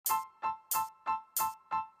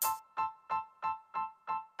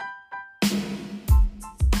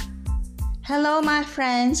Hello, my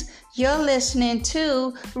friends. You're listening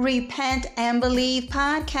to Repent and Believe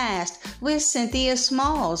podcast with Cynthia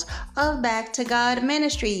Smalls of Back to God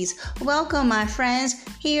Ministries. Welcome, my friends.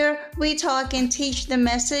 Here we talk and teach the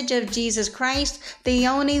message of Jesus Christ, the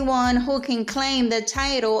only one who can claim the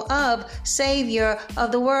title of Savior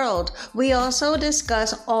of the world. We also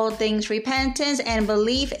discuss all things repentance and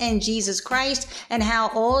belief in Jesus Christ and how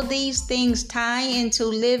all these things tie into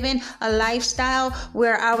living a lifestyle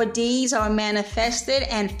where our deeds are manifested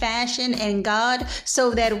and fashioned in God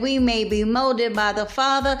so that we may be molded by the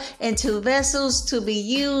Father into vessels to be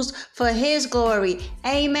used for His glory.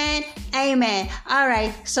 Amen. Amen. All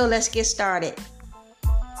right, so let's get started.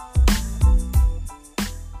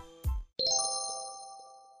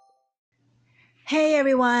 Hey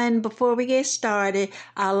everyone, before we get started,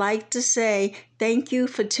 I'd like to say thank you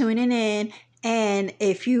for tuning in. And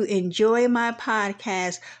if you enjoy my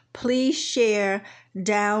podcast, please share,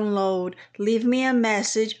 download, leave me a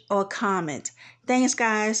message or comment. Thanks,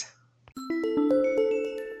 guys.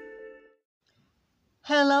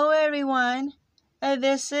 Hello, everyone.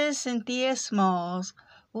 This is Cynthia Smalls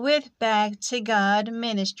with Back to God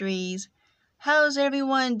Ministries. How's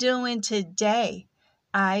everyone doing today?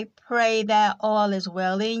 I pray that all is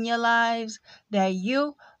well in your lives, that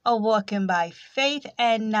you are walking by faith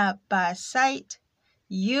and not by sight.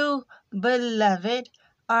 You, beloved,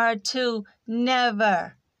 are to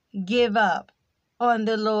never give up on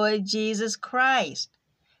the Lord Jesus Christ.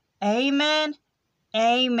 Amen.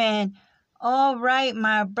 Amen. All right,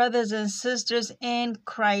 my brothers and sisters in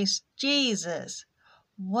Christ Jesus.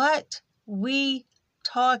 What we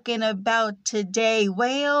talking about today?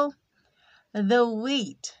 Well, the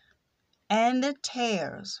wheat and the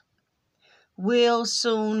tares will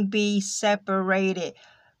soon be separated.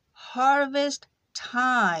 Harvest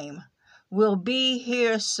time will be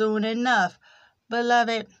here soon enough.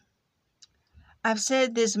 Beloved, I've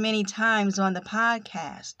said this many times on the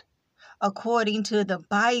podcast. According to the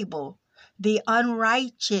Bible, the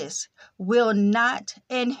unrighteous will not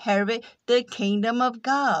inherit the kingdom of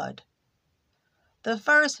God. The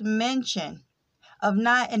first mention of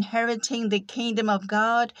not inheriting the kingdom of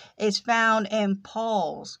God is found in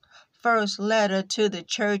Paul's first letter to the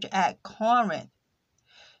church at Corinth.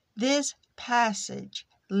 This passage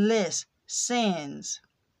lists sins,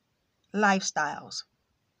 lifestyles,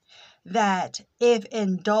 that if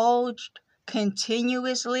indulged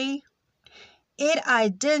continuously, it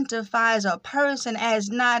identifies a person as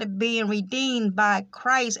not being redeemed by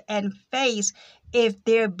Christ and face, if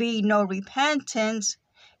there be no repentance,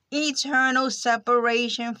 eternal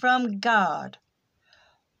separation from God.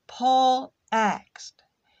 Paul asked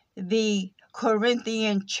the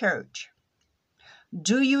Corinthian church,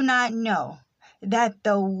 "Do you not know that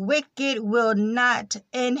the wicked will not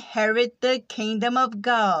inherit the kingdom of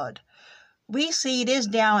God?" We see this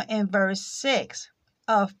down in verse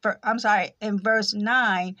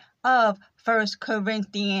 9 of 1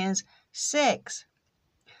 Corinthians 6.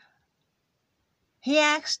 He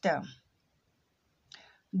asked them,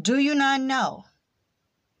 "Do you not know?"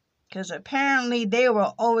 Because apparently they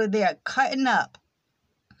were over there cutting up.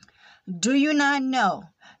 "Do you not know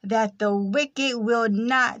that the wicked will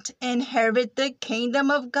not inherit the kingdom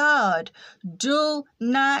of God? Do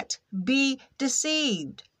not be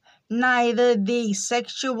deceived. Neither the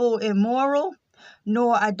sexual immoral,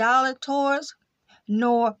 nor idolaters,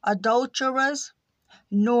 nor adulterers,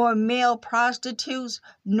 nor male prostitutes,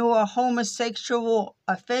 nor homosexual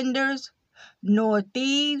offenders, nor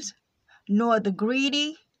thieves, nor the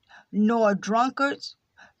greedy, nor drunkards,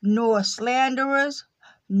 nor slanderers,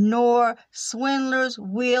 nor swindlers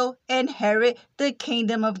will inherit the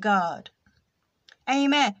kingdom of God."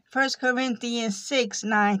 Amen. 1 Corinthians 6,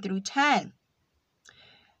 9 through 10.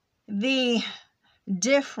 The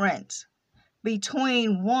difference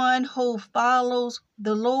between one who follows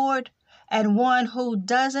the Lord and one who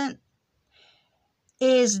doesn't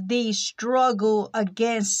is the struggle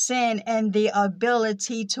against sin and the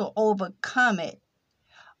ability to overcome it.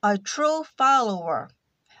 A true follower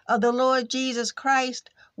of the Lord Jesus Christ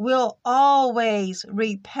will always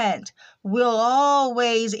repent, will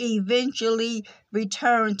always eventually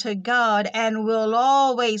return to God, and will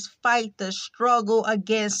always fight the struggle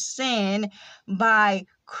against sin by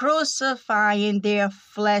crucifying their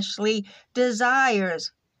fleshly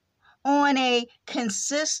desires on a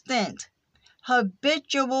consistent,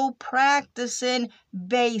 habitual practicing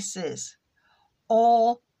basis,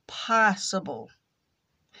 all possible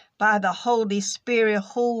by the Holy Spirit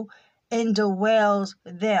who indwells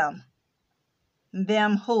them.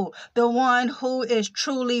 Them who? The one who is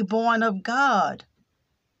truly born of God.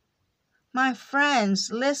 My friends,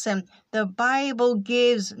 listen, the Bible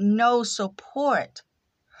gives no support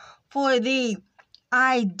for the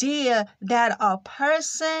idea that a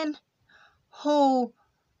person who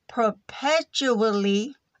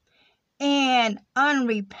perpetually and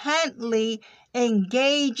unrepentantly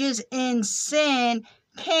engages in sin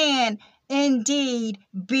can indeed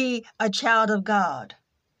be a child of God.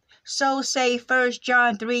 So say 1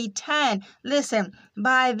 John 3:10. Listen,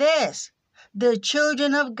 by this, the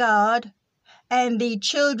children of God and the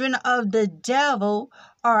children of the devil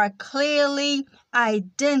are clearly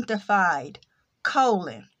identified.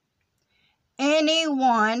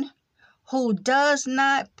 Anyone who does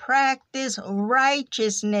not practice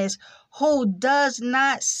righteousness, who does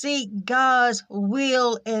not seek God's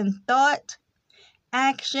will in thought,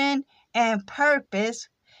 action, and purpose,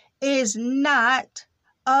 is not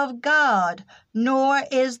of God, nor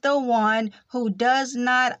is the one who does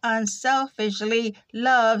not unselfishly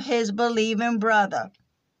love his believing brother.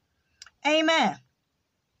 Amen.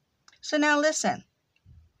 So now listen,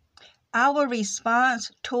 our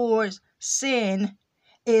response towards sin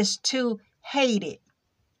is to hate it,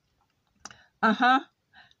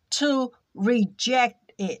 to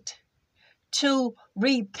reject it, to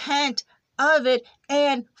repent of it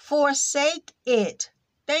and forsake it.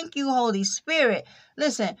 Thank you, Holy Spirit.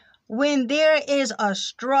 Listen, when there is a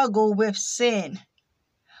struggle with sin,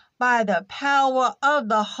 by the power of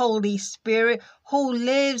the Holy Spirit who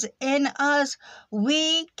lives in us,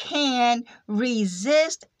 we can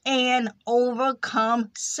resist and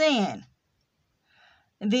overcome sin.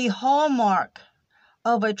 The hallmark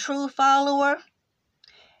of a true follower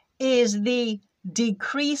is the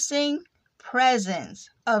decreasing presence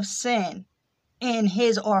of sin in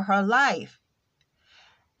his or her life.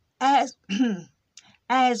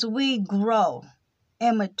 As we grow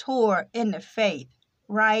and mature in the faith,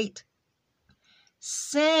 right?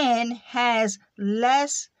 Sin has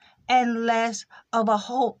less and less of a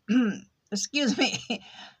hold. Excuse me.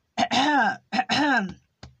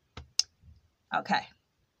 Okay.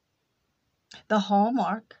 The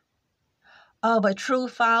hallmark of a true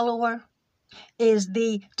follower is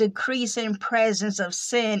the decreasing presence of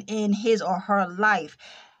sin in his or her life.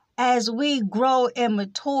 As we grow and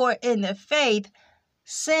mature in the faith,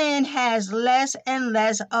 sin has less and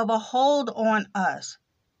less of a hold on us.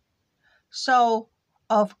 So,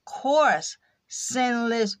 of course,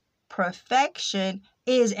 sinless perfection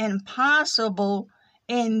is impossible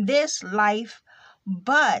in this life,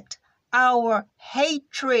 but our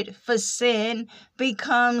hatred for sin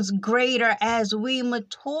becomes greater as we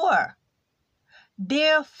mature.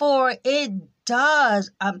 Therefore, it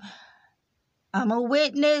does. I'm a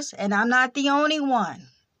witness, and I'm not the only one.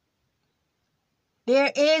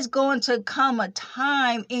 There is going to come a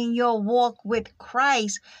time in your walk with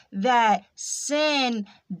Christ that sin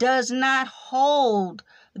does not hold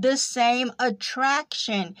the same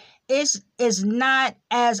attraction. It is not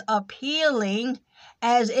as appealing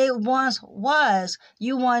as it once was.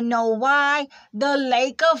 You want to know why? The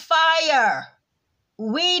lake of fire.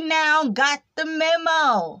 We now got the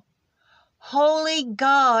memo. Holy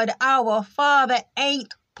God, our Father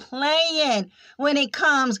ain't playing when it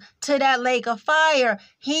comes to that lake of fire.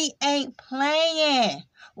 He ain't playing.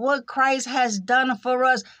 What Christ has done for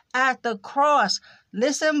us at the cross.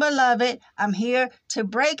 Listen, beloved, I'm here to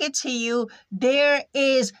break it to you. There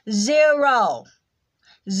is zero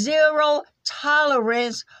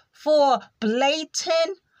tolerance for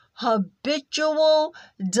blatant, habitual,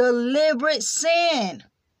 deliberate sin.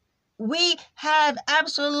 We have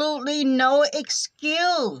absolutely no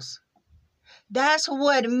excuse. That's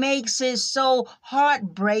what makes it so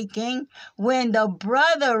heartbreaking when the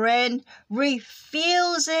brethren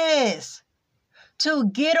refuses to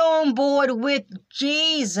get on board with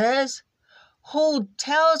Jesus, who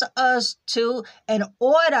tells us to, in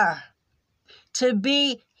order to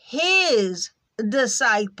be his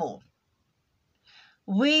disciple,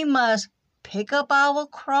 we must pick up our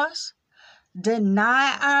cross,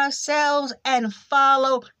 deny ourselves, and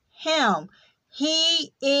follow him.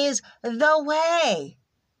 He is the way.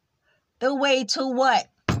 The way to what?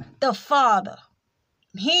 The Father.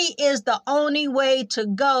 He is the only way to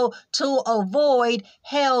go to avoid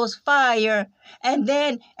hell's fire and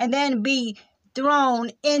then be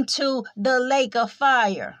thrown into the lake of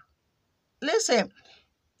fire. Listen,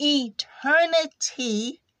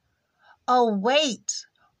 eternity awaits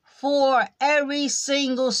for every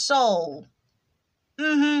single soul.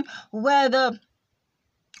 Whether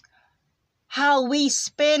how we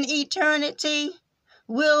spend eternity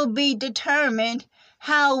will be determined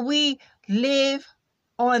how we live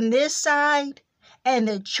on this side and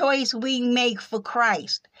the choice we make for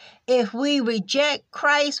Christ. If we reject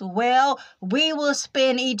Christ, well, we will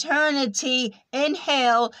spend eternity in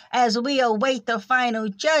hell as we await the final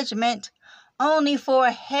judgment, only for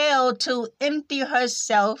hell to empty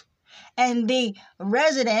herself, and the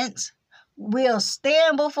residents will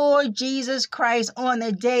stand before Jesus Christ on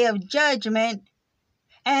the day of judgment,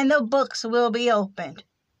 and the books will be opened.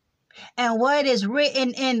 And what is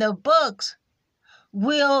written in the books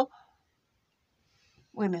will...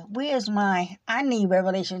 Wait a minute, I need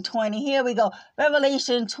Revelation 20. Here we go.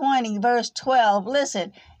 Revelation 20, verse 12.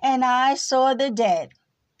 Listen. And I saw the dead,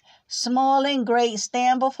 small and great,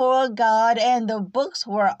 stand before God, and the books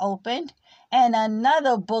were opened, and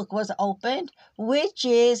another book was opened, which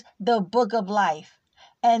is the book of life.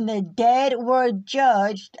 And the dead were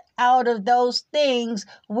judged out of those things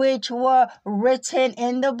which were written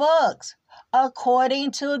in the books,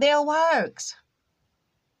 according to their works.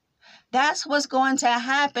 That's what's going to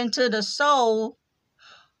happen to the soul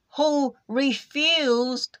who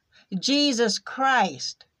refused Jesus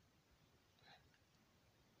Christ.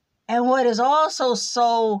 And what is also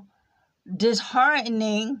so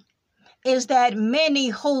disheartening is that many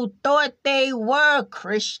who thought they were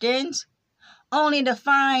Christians, only to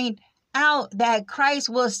find out that Christ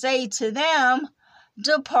will say to them,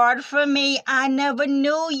 "Depart from me, I never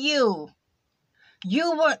knew you.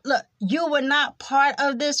 You were not part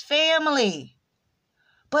of this family."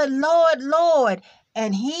 But Lord, Lord,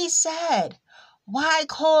 and he said, "Why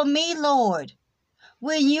call me Lord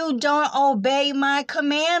when you don't obey my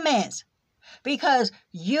commandments?" Because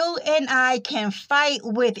you and I can fight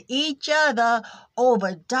with each other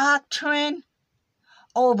over doctrine,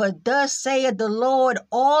 over thus saith the Lord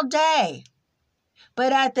all day.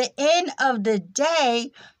 But at the end of the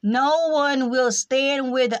day, no one will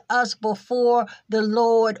stand with us before the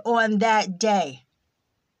Lord on that day.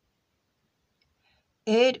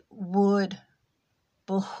 It would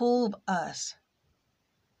behoove us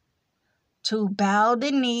to bow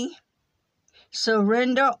the knee,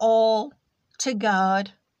 surrender all to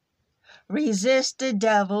God, resist the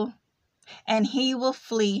devil, and he will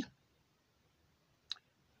flee.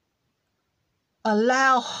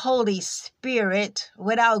 Allow Holy Spirit,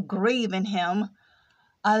 without grieving him,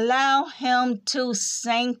 allow him to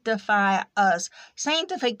sanctify us.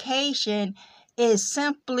 Sanctification is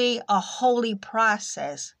simply a holy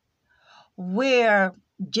process where,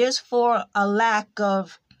 just for a lack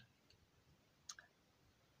of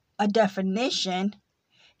a definition,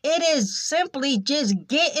 it is simply just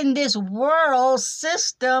getting this world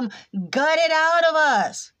system gutted out of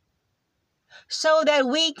us so that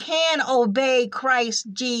we can obey Christ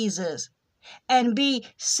Jesus and be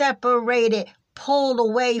separated, pulled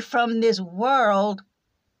away from this world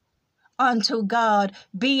unto God,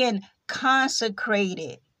 being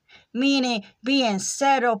consecrated, meaning being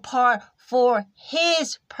set apart for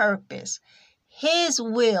his purpose, his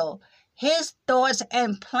will, his thoughts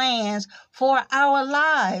and plans for our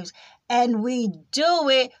lives. And we do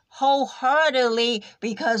it wholeheartedly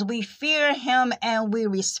because we fear him and we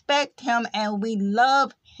respect him and we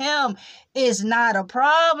love him. Is not a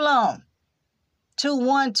problem to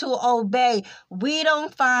want to obey. We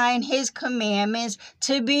don't find his commandments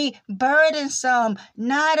to be burdensome,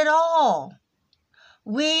 not at all.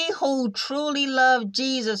 We who truly love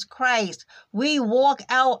Jesus Christ, we walk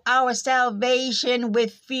out our salvation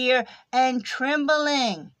with fear and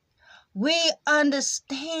trembling. We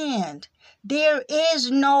understand there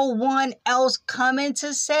is no one else coming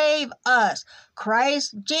to save us.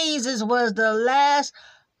 Christ Jesus was the last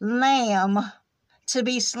lamb to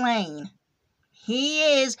be slain.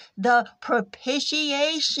 He is the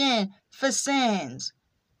propitiation for sins.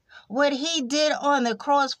 What he did on the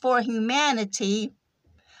cross for humanity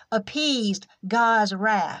appeased God's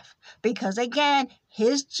wrath, because again,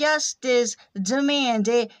 his justice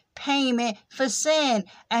demanded payment for sin,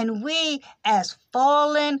 and we as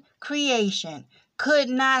fallen creation could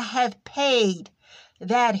not have paid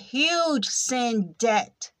that huge sin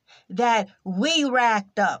debt that we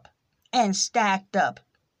racked up and stacked up.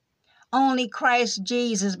 Only Christ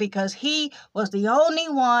Jesus, because he was the only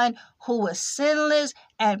one who was sinless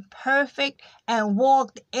and perfect and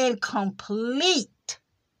walked in complete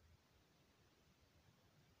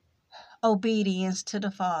obedience to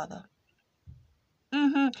the Father.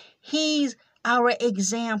 He's our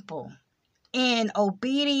example in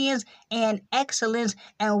obedience and excellence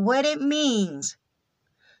and what it means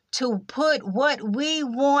to put what we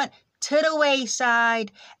want to the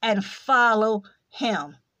wayside and follow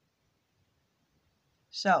him.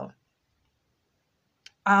 So,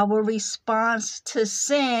 our response to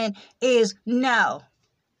sin is no.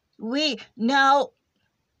 No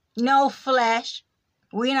flesh,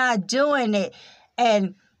 We're not doing it.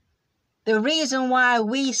 And the reason why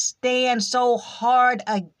we stand so hard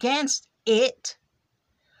against it,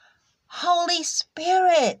 Holy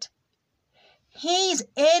Spirit, He's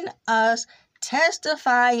in us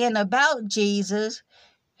testifying about Jesus.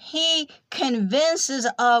 He convinces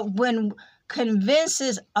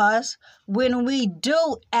us when we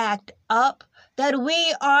do act up that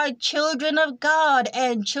we are children of God,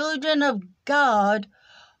 and children of God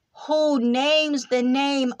who names the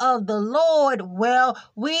name of the Lord, well,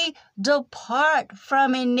 we depart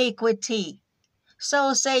from iniquity.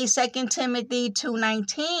 So say 2 Timothy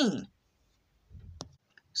 2:19.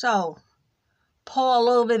 So Paul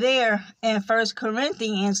over there in 1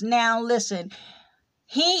 Corinthians, now listen,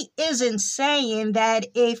 he isn't saying that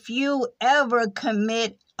if you ever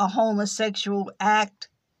commit a homosexual act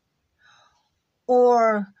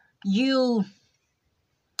or you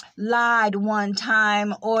lied one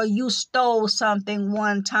time or you stole something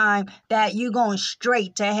one time that you're going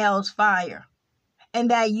straight to hell's fire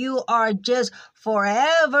and that you are just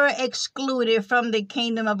forever excluded from the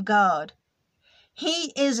kingdom of God.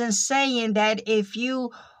 He isn't saying that if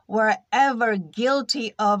you were ever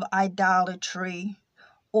guilty of idolatry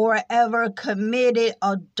or ever committed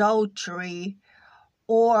adultery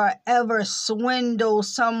or ever swindled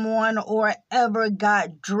someone or ever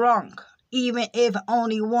got drunk, even if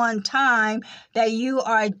only one time, that you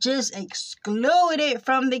are just excluded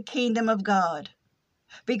from the kingdom of God.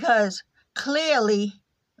 Because clearly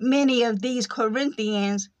many of these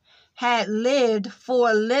Corinthians had lived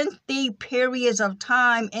for lengthy periods of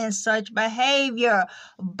time in such behavior.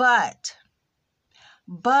 But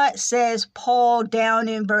says Paul down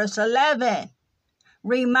in verse 11,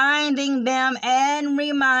 reminding them and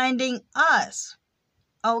reminding us,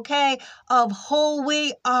 okay, of who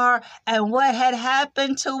we are and what had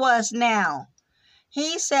happened to us now.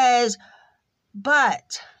 He says,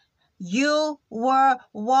 but you were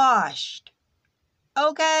washed.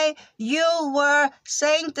 Okay, you were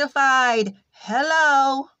sanctified.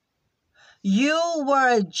 Hello. You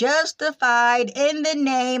were justified in the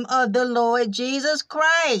name of the Lord Jesus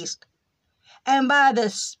Christ and by the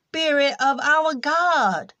Spirit of our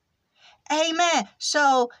God. Amen.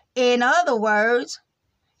 So, in other words,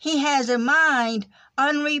 he has in mind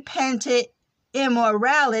unrepented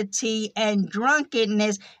immorality and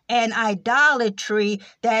drunkenness and idolatry,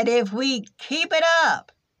 that if we keep it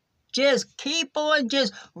up, just keep on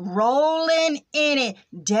just rolling in it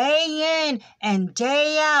day in and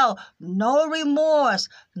day out, no remorse,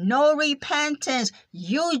 no repentance,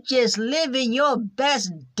 you just living your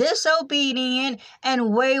best disobedient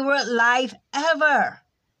and wayward life ever.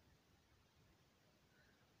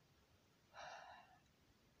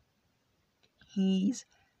 He's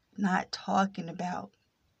not talking about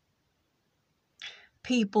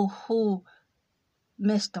people who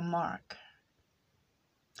miss the mark.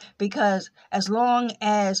 Because as long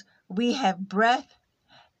as we have breath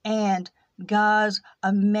and God's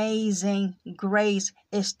amazing grace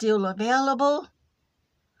is still available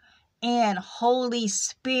and Holy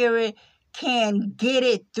Spirit can get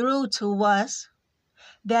it through to us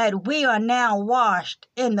that we are now washed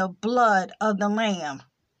in the blood of the Lamb.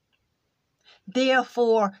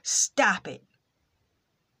 Therefore, stop it.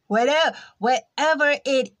 Whatever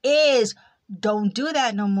it is, don't do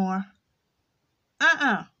that no more.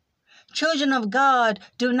 Children of God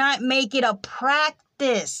do not make it a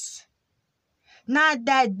practice. Not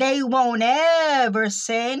that they won't ever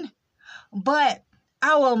sin, but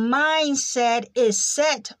our mindset is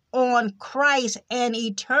set on Christ and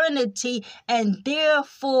eternity, and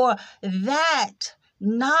therefore that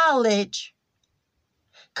knowledge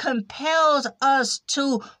compels us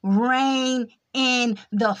to reign in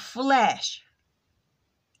the flesh.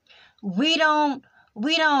 We don't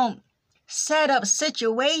set up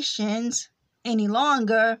situations any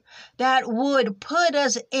longer that would put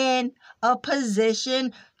us in a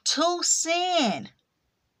position to sin.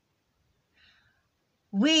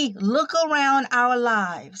 We look around our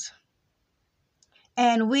lives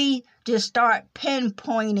and we just start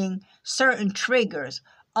pinpointing certain triggers.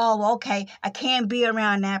 Oh, okay, I can't be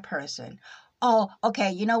around that person. Oh,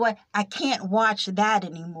 okay, you know what? I can't watch that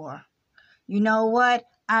anymore. You know what?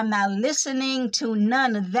 I'm not listening to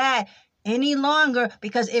none of that any longer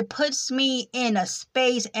because it puts me in a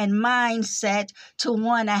space and mindset to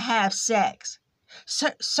want to have sex.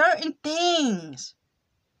 Certain things.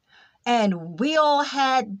 And we all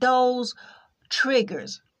had those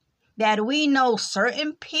triggers that we know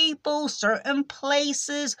certain people, certain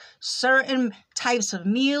places, certain types of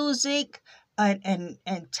music and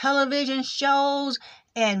television shows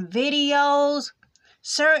and videos,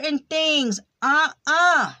 certain things.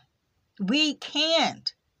 We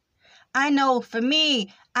can't. I know for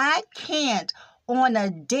me, I can't on a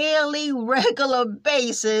daily, regular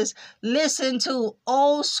basis listen to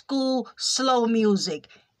old school slow music.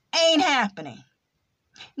 Ain't happening.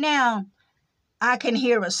 Now, I can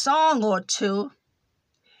hear a song or two.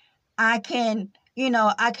 I can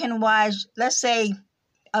watch, let's say,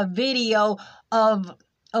 a video of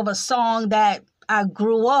a song that I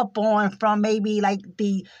grew up on from maybe like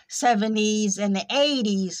the 70s and the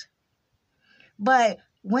 80s. But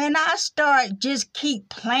when I start just keep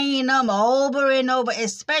playing them over and over,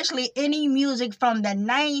 especially any music from the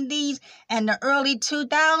 90s and the early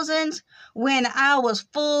 2000s, when I was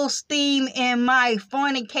full steam in my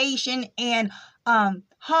fornication and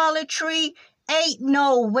harlotry, ain't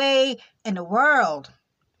no way in the world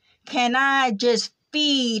can I just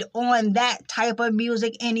feed on that type of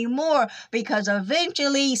music anymore, because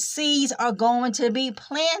eventually seeds are going to be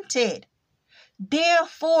planted.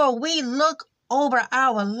 Therefore, we look over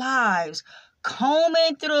our lives,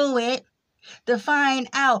 combing through it to find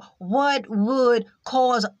out what would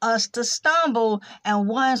cause us to stumble. And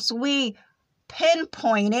once we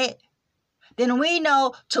pinpoint it, then we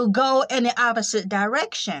know to go in the opposite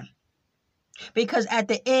direction. Because at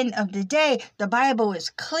the end of the day, the Bible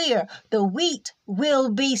is clear. The wheat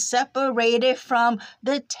will be separated from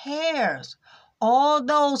the tares. All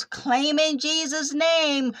those claiming Jesus'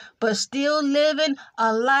 name, but still living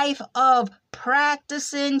a life of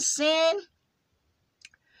practicing sin,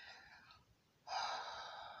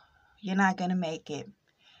 you're not going to make it.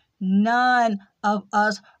 None of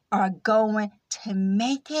us are going to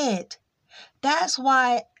make it. That's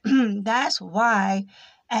why,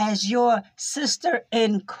 as your sister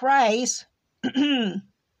in Christ,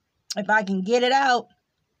 if I can get it out,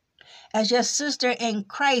 as your sister in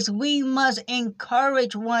Christ, we must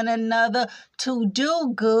encourage one another to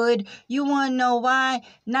do good. You want to know why?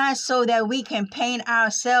 Not so that we can paint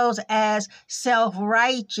ourselves as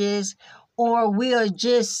self-righteous, or we're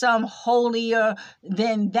just some holier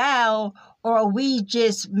than thou, or we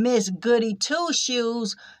just miss goody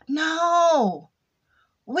two-shoes. No.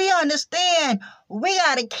 We understand we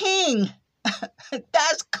got a king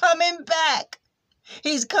that's coming back.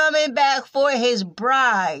 He's coming back for his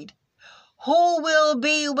bride, who will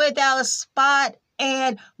be without spot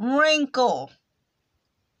and wrinkle.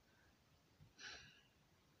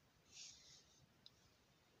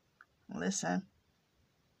 Listen,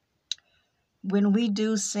 when we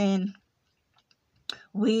do sin,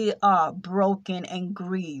 we are broken and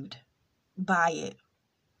grieved by it.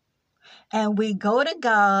 And we go to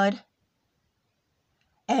God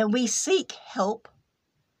and we seek help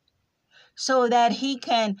so that he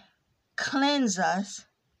can cleanse us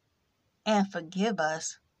and forgive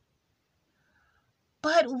us.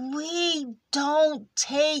 But we don't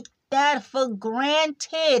take that for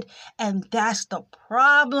granted. And that's the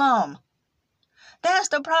problem. That's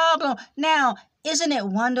the problem. Now, isn't it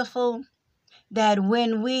wonderful that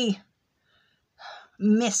when we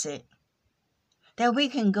miss it, that we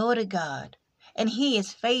can go to God and he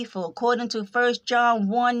is faithful? According to 1 John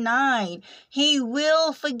 1:9, he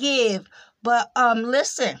will forgive. But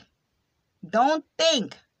listen, don't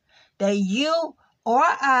think that you or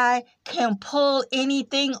I can pull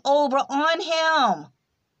anything over on him.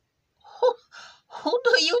 Who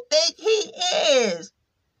do you think he is?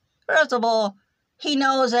 First of all, he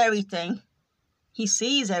knows everything. He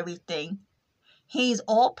sees everything. He's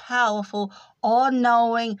all powerful, all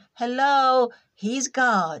knowing. Hello, he's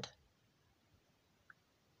God.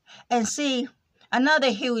 And see, another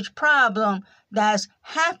huge problem that's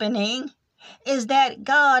happening is that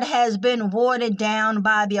God has been watered down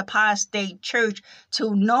by the apostate church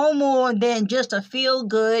to no more than just a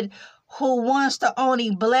feel-good who wants to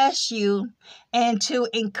only bless you and to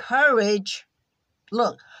encourage,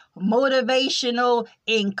 motivational,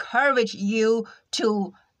 encourage you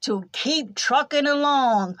to keep trucking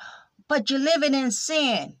along, but you're living in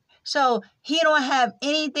sin. So he don't have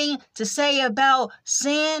anything to say about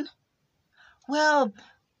sin. Well,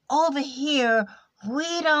 over here,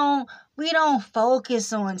 we don't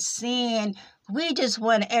focus on sin. We just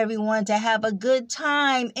want everyone to have a good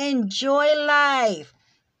time, enjoy life.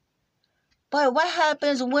 But what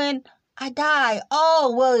happens when I die?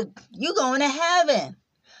 Oh, well, you're going to heaven.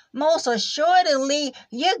 Most assuredly,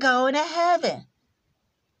 you're going to heaven.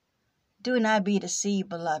 Do not be deceived,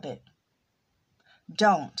 beloved.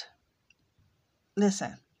 Don't.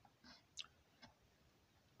 Listen.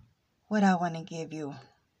 What I want to give you.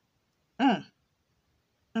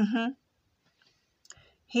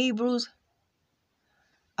 Hebrews.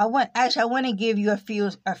 I want to give you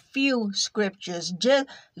a few scriptures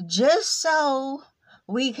just so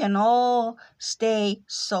we can all stay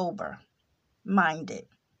sober. minded.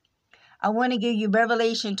 I want to give you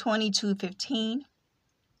Revelation 22:15.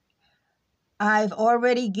 I've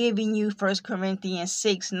already given you 1 Corinthians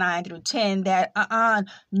 6:9-10 that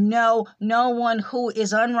no one who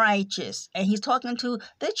is unrighteous, and he's talking to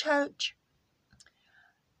the church,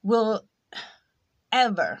 will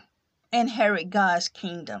ever inherit God's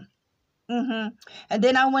kingdom. And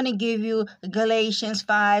then I want to give you Galatians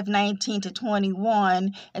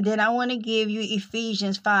 5:19-21, and then I want to give you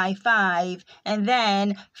Ephesians 5:5, and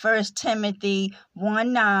then 1 Timothy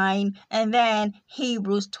 1:9, and then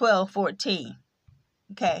Hebrews 12:14.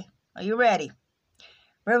 Okay, are you ready?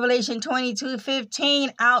 Revelation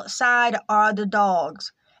 22:15, outside are the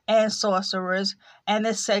dogs and sorcerers and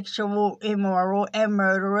the sexual immoral and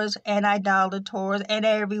murderers and idolaters and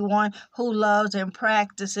everyone who loves and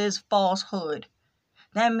practices falsehood.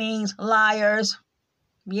 That means liars.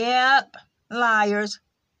 Yep, liars.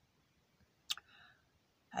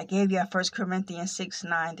 I gave you 1 Corinthians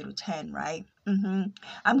 6:9-10, right?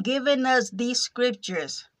 I'm giving us these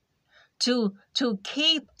scriptures to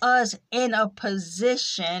keep us in a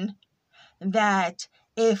position that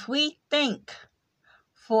if we think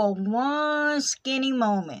for one skinny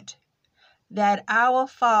moment that our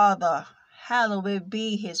Father, hallowed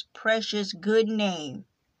be his precious good name,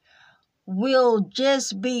 will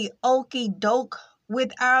just be okie doke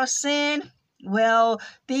with our sin, well,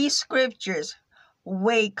 these scriptures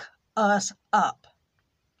wake us up.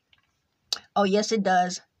 Oh, yes, it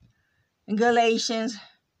does. Galatians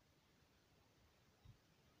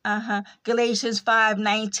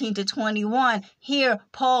 5:19-21. Here,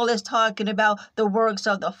 Paul is talking about the works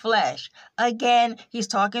of the flesh. Again, he's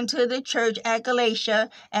talking to the church at Galatia,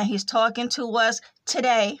 and he's talking to us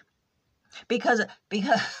today because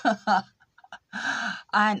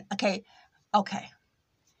okay.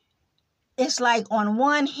 It's like on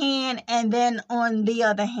one hand and then on the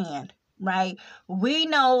other hand, right? We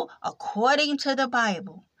know, according to the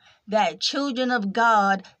Bible, that children of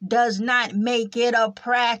God does not make it a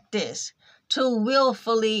practice to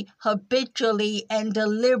willfully, habitually, and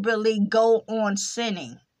deliberately go on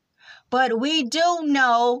sinning. But we do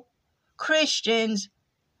know Christians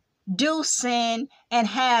do sin and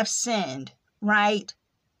have sinned, right?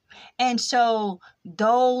 And so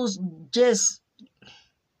those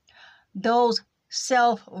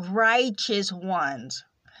self-righteous ones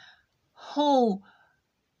who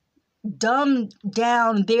dumb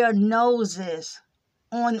down their noses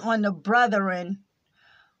on the brethren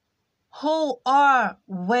who are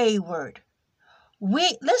wayward.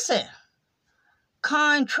 Listen,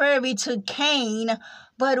 contrary to Cain,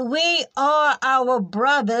 but we are our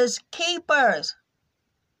brother's keepers.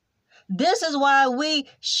 This is why we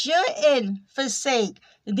shouldn't forsake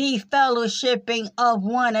the fellowshipping of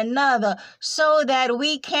one another, so that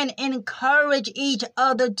we can encourage each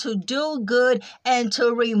other to do good and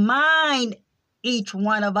to remind each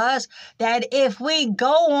one of us that if we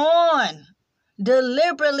go on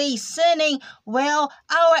deliberately sinning, well,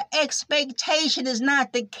 our expectation is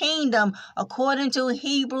not the kingdom. According to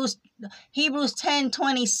Hebrews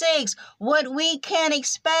 10:26, what we can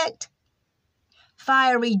expect?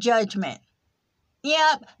 Fiery judgment.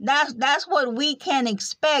 Yep, that's what we can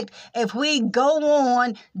expect if we go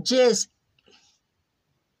on just,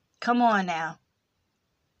 come on now.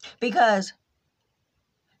 Because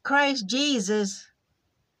Christ Jesus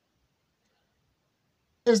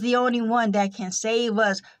is the only one that can save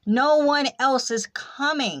us. No one else is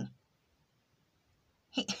coming.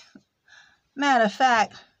 Matter of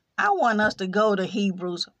fact, I want us to go to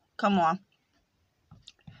Hebrews. Come on.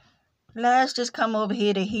 Let's just come over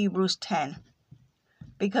here to Hebrews 10.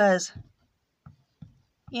 Because,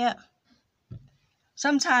 yeah,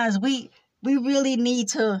 sometimes we really need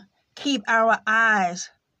to keep our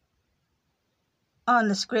eyes on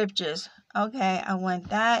the scriptures. Okay, I want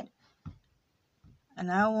that.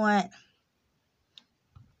 And I want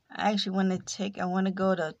to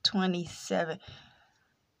go to 27.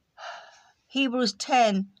 Hebrews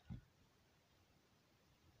 10,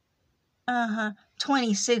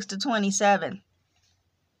 26-27.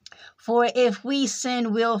 For if we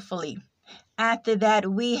sin willfully, after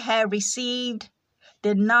that we have received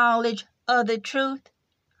the knowledge of the truth,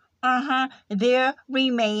 there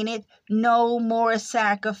remaineth no more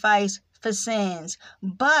sacrifice for sins,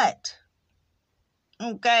 but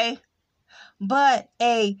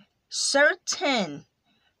a certain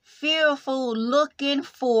fearful looking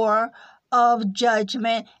for of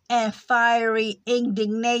judgment and fiery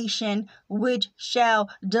indignation, which shall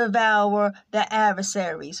devour the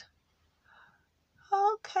adversaries.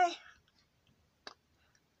 Okay.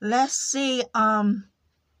 Let's see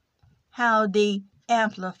how the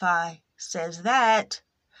Amplify says that.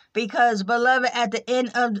 Because, beloved, at the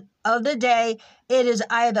end of the day, it is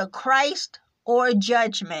either Christ or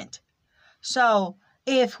judgment. So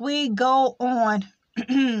if we go on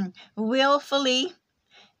willfully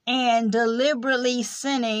and deliberately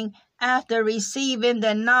sinning after receiving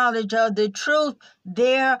the knowledge of the truth,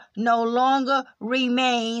 there no longer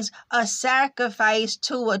remains a sacrifice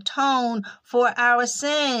to atone for our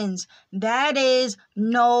sins. That is,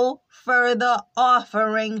 no further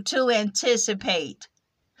offering to anticipate,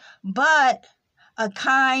 but a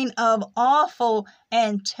kind of awful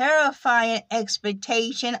and terrifying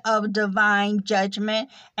expectation of divine judgment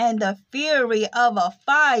and the fury of a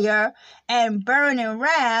fire and burning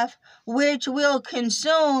wrath which will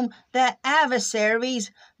consume the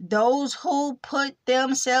adversaries, those who put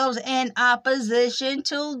themselves in opposition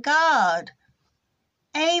to God.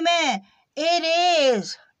 Amen. It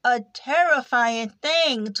is a terrifying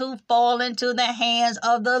thing to fall into the hands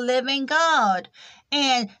of the living God,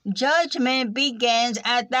 and judgment begins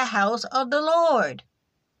at the house of the Lord.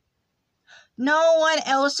 No one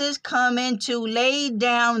else is coming to lay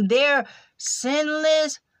down their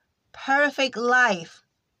sinless, perfect life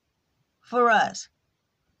for us.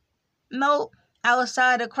 No,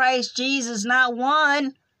 outside of Christ Jesus, not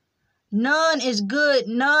one. None is good.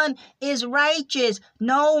 None is righteous.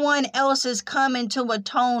 No one else is coming to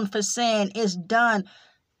atone for sin. It's done.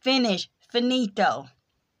 Finished. Finito.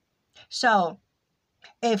 So,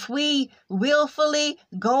 if we willfully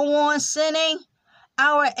go on sinning,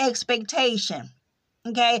 our expectation,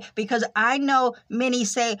 okay, because I know many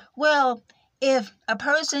say, well, if a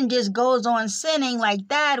person just goes on sinning like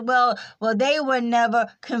that, well, they were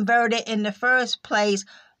never converted in the first place.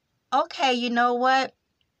 Okay, you know what?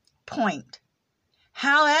 Point.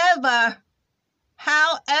 However,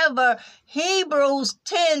 Hebrews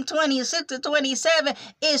 10:26-27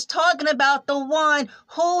 is talking about the one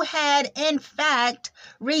who had in fact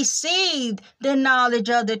received the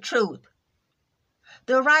knowledge of the truth.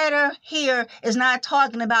 The writer here is not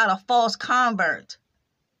talking about a false convert.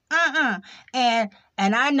 And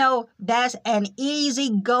I know that's an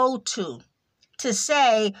easy go-to to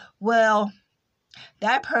say, well,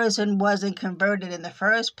 that person wasn't converted in the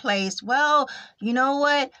first place. Well, you know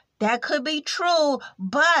what? That could be true,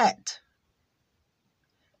 but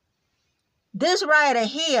this writer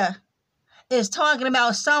here is talking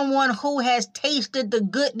about someone who has tasted the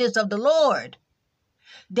goodness of the Lord.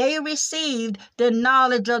 They received the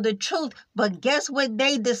knowledge of the truth, but guess what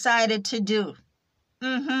they decided to do?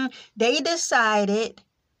 They decided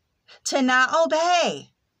to not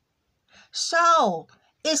obey. So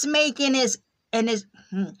it's making it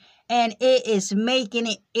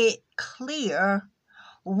making it clear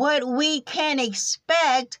what we can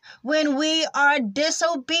expect when we are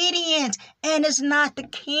disobedient, and it's not the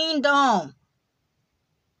kingdom.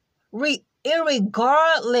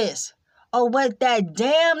 Irregardless of what that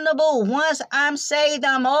damnable "once I'm saved,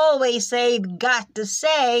 I'm always saved" got to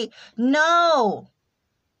say, no,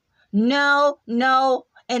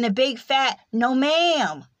 and a big fat no,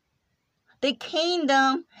 ma'am. The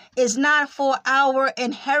kingdom is not for our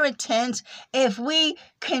inheritance if we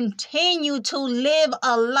continue to live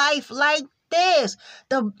a life like this.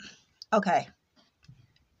 Okay,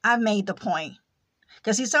 I've made the point.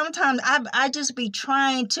 Because see, sometimes I just be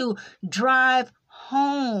trying to drive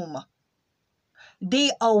home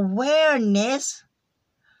the awareness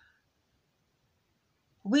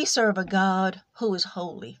we serve a God who is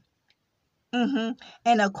holy. And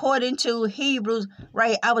according to Hebrews,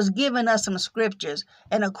 right, I was giving us some scriptures.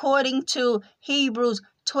 And according to Hebrews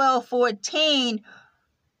 12:14,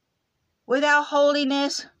 without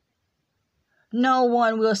holiness, no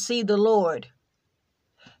one will see the Lord.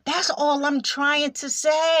 That's all I'm trying to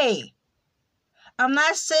say. I'm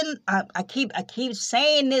not sitting, I keep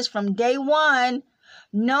saying this from day one.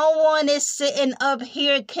 No one is sitting up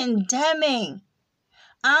here condemning.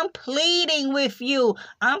 I'm pleading with you.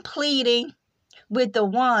 I'm pleading with the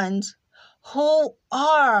ones who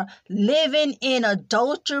are living in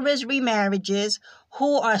adulterous remarriages,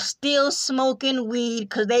 who are still smoking weed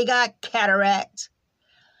because they got cataracts,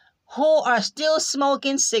 who are still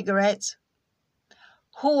smoking cigarettes,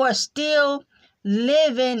 who are still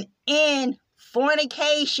living in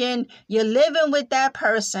fornication. You're living with that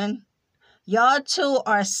person. Y'all two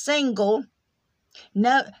are single,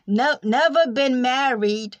 never been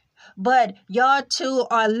married, but y'all two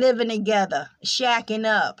are living together, shacking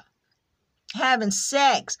up, having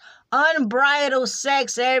sex, unbridled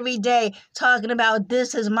sex every day, talking about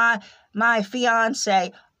this is my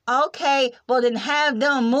fiance. Okay, well then have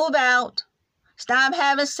them move out. Stop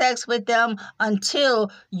having sex with them until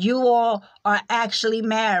you all are actually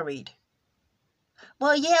married.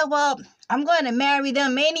 Well, yeah, I'm going to marry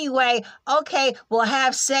them anyway. Okay, we'll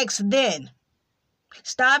have sex then.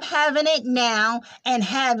 Stop having it now and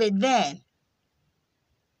have it then.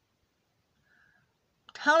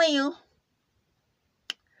 Telling you.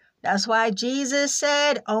 That's why Jesus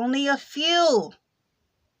said only a few.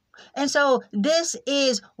 And so this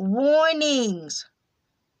is warnings.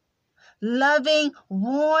 Loving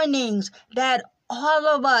warnings that all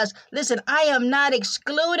of us, listen, I am not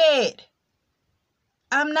excluded.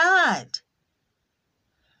 I'm not.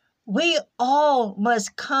 We all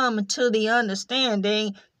must come to the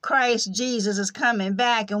understanding Christ Jesus is coming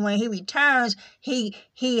back, and when he returns, he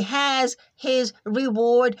has his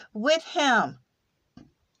reward with him.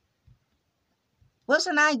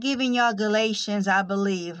 Wasn't I giving y'all Galatians, I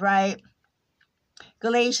believe, right?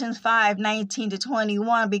 Galatians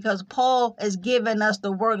 5:19-21, because Paul is giving us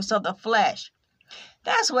the works of the flesh.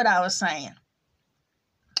 That's what I was saying.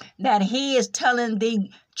 That he is telling the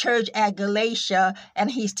church at Galatia, and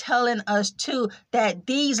he's telling us too, that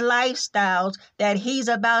these lifestyles that he's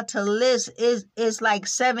about to list is like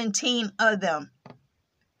 17 of them.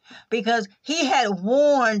 Because he had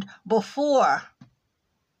warned before.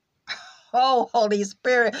 Oh, Holy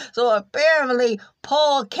Spirit. So apparently,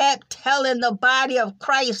 Paul kept telling the body of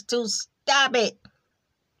Christ to stop it.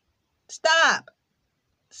 Stop.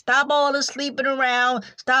 Stop all the sleeping around.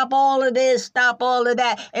 Stop all of this. Stop all of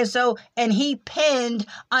that. And he penned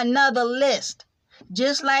another list.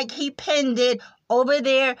 Just like he penned it over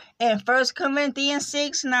there in 1 Corinthians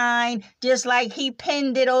 6:9. Just like he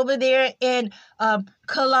penned it over there in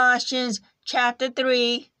Colossians chapter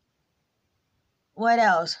 3. What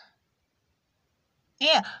else?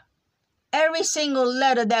 Yeah, every single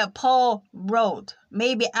letter that Paul wrote,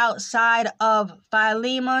 maybe outside of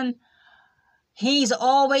Philemon, he's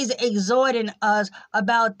always exhorting us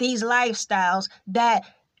about these lifestyles that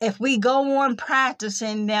if we go on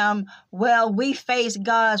practicing them, well, we face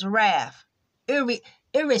God's wrath.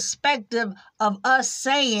 Irrespective of us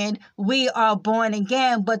saying we are born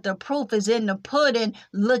again, but the proof is in the pudding.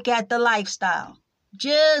 Look at the lifestyle.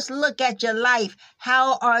 Just look at your life.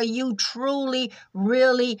 How are you truly,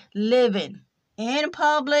 really living? In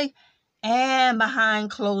public and behind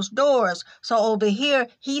closed doors. So over here,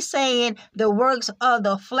 he's saying the works of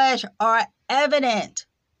the flesh are evident.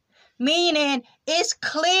 Meaning, it's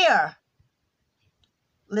clear.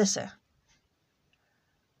 Listen.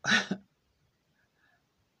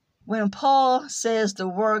 When Paul says the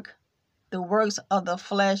works of the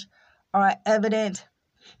flesh are evident,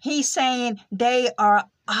 he's saying they are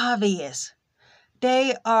obvious.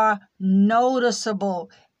 They are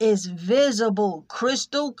noticeable. It's visible,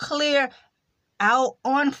 crystal clear out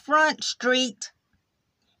on Front Street.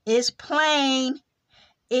 It's plain.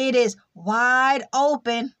 It is wide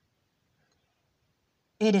open.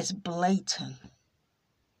 It is blatant.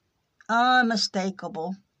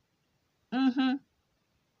 Unmistakable.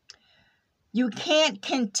 You can't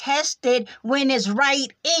contest it when it's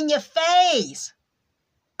right in your face.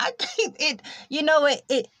 It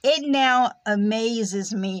now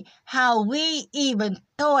amazes me how we even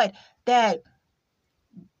thought that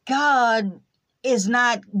God is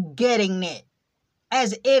not getting it,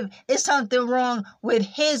 as if it's something wrong with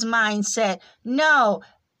his mindset. No,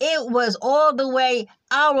 it was all the way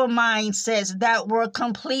our mindsets that were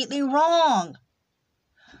completely wrong.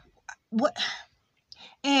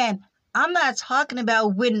 And I'm not talking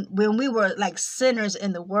about when we were like sinners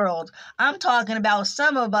in the world. I'm talking about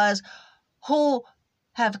some of us who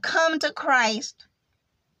have come to Christ,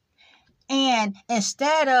 and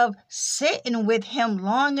instead of sitting with him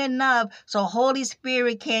long enough so Holy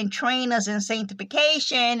Spirit can train us in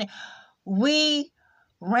sanctification, we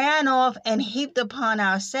ran off and heaped upon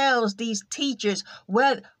ourselves these teachers,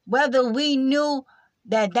 whether we knew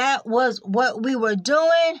that was what we were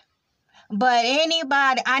doing. But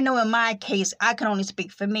anybody, I know in my case, I can only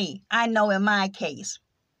speak for me. I know in my case,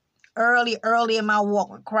 early in my walk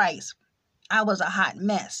with Christ, I was a hot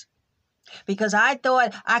mess. Because I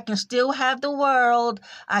thought I can still have the world.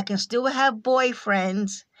 I can still have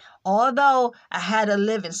boyfriends. Although I had a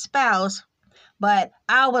living spouse. But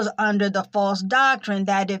I was under the false doctrine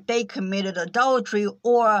that if they committed adultery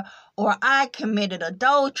or I committed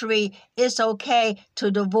adultery, it's okay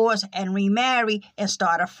to divorce and remarry and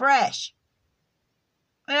start afresh.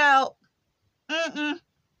 Well,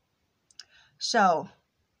 So,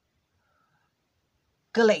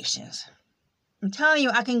 Galatians. I'm telling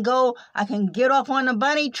you, I can get off on the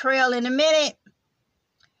bunny trail in a minute.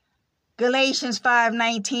 Galatians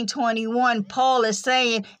 5:19-21, Paul is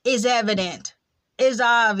saying is evident, is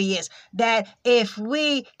obvious that if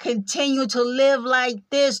we continue to live like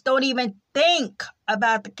this, don't even think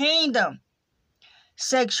about the kingdom.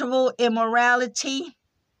 sexual immorality,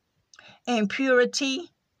 impurity,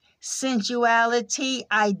 sensuality,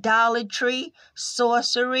 idolatry,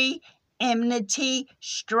 sorcery, enmity,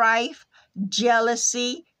 strife,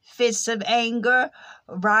 jealousy, fits of anger,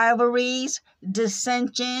 rivalries,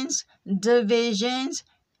 dissensions, divisions,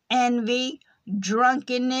 envy,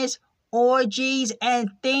 drunkenness, orgies, and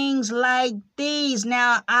things like these.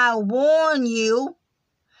 Now I warn you,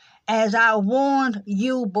 as I warned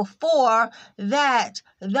you before, that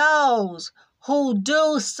those who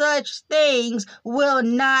do such things will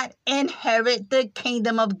not inherit the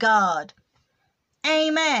kingdom of God.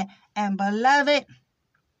 Amen. And beloved,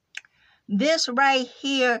 this right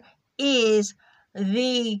here is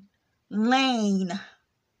the lane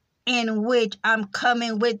in which I'm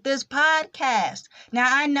coming with this podcast. Now,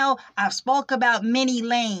 I know I've spoke about many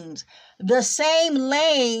lanes. The same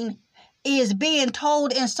lane is being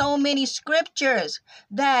told in so many scriptures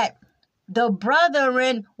that the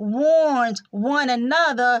brethren warns one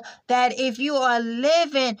another that if you are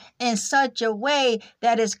living in such a way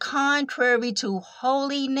that is contrary to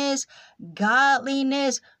holiness,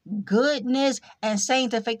 godliness, goodness, and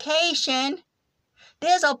sanctification,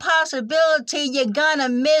 there's a possibility you're gonna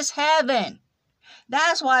miss heaven.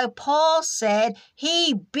 That's why Paul said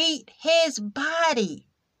he beat his body.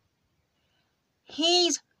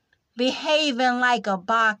 He's behaving like a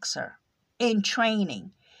boxer in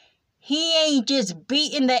training. He ain't just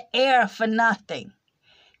beating the air for nothing.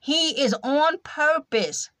 He is on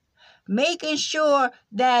purpose, making sure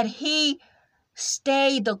that he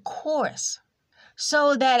stay the course,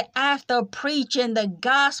 so that after preaching the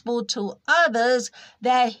gospel to others,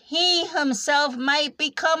 that he himself might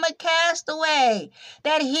become a castaway,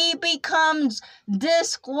 that he becomes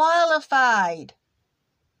disqualified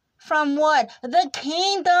from what? The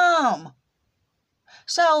kingdom.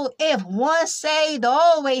 So if once saved,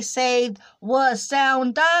 always saved was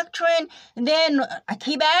sound doctrine, then I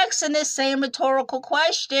keep asking this same rhetorical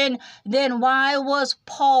question, then why was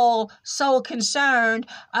Paul so concerned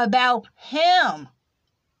about him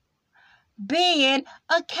being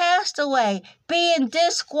a castaway, being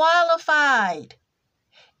disqualified?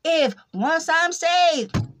 If once I'm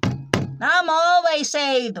saved, I'm always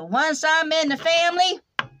saved. Once I'm in the family,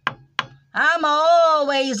 I'm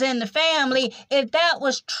always in the family. If that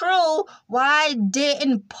was true, why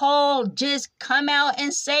didn't Paul just come out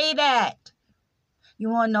and say that? You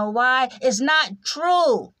want to know why? It's not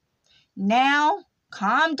true. Now,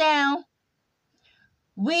 calm down.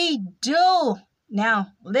 We do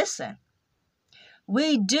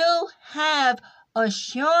have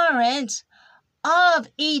assurance of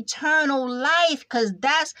eternal life, because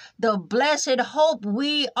that's the blessed hope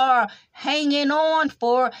we are hanging on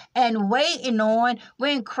for and waiting on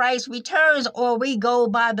when Christ returns, or we go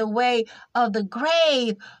by the way of the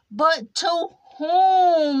grave. But to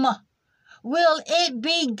whom will it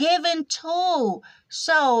be given to?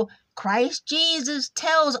 So Christ Jesus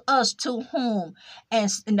tells us to whom, and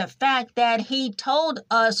the fact that he told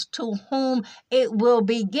us to whom it will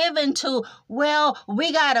be given to, well,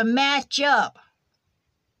 we got to match up.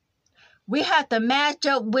 We have to match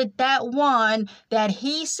up with that one that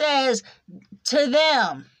he says to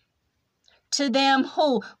them. To them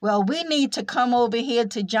who? Well, we need to come over here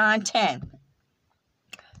to John 10.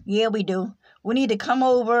 Yeah, we do. We need to come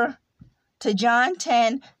over to John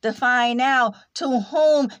 10 to find out to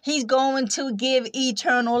whom he's going to give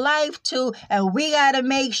eternal life to. And we got to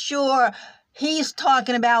make sure he's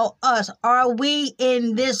talking about us. Are we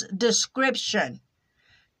in this description?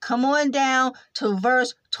 Come on down to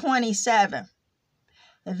verse 27.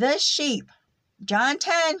 The sheep, John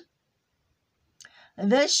 10,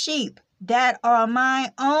 the sheep that are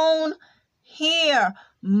my own hear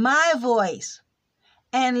my voice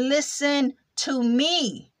and listen to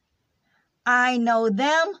me. I know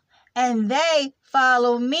them and they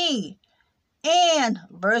follow me. And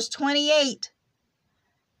verse 28,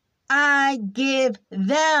 I give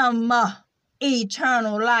them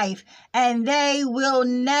eternal life, and they will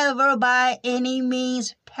never by any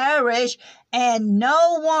means perish, and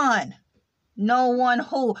no one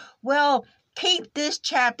who. Well, keep this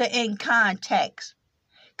chapter in context,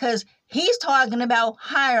 because he's talking about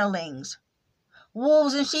hirelings,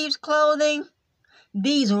 wolves in sheep's clothing.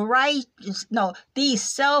 These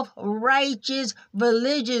self-righteous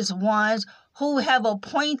religious ones who have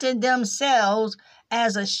appointed themselves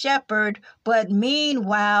as a shepherd, but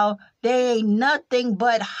meanwhile they ain't nothing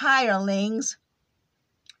but hirelings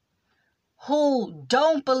who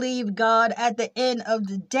don't believe God. At the end of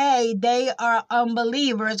the day, they are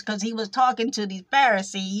unbelievers, because he was talking to these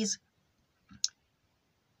Pharisees.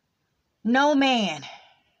 No man,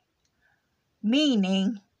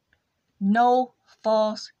 meaning no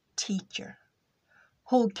false teacher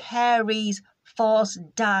who carries false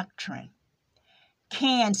doctrine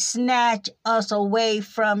can snatch us away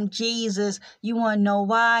from Jesus. You want to know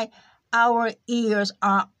why? Our ears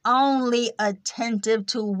are only attentive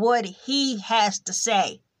to what he has to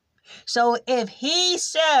say. So if he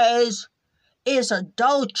says it's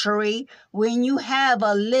adultery when you have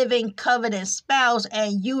a living covenant spouse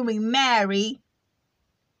and you remarry,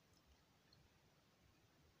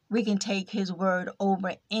 we can take his word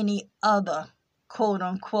over any other quote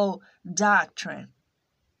unquote doctrine.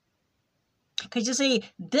 Because you see,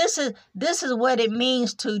 this is what it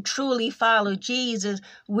means to truly follow Jesus,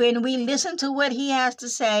 when we listen to what he has to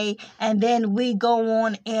say and then we go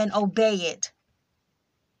on and obey it.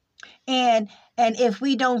 And if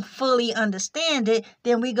we don't fully understand it,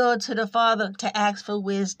 then we go to the Father to ask for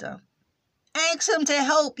wisdom. Ask him to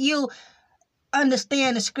help you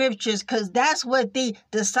understand the scriptures, because that's what the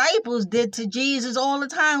disciples did to Jesus all the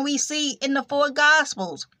time. We see in the 4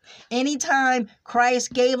 Gospels. Anytime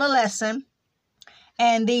Christ gave a lesson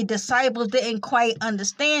and the disciples didn't quite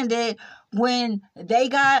understand it, when they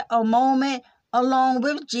got a moment along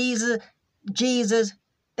with Jesus,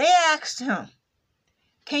 they asked him,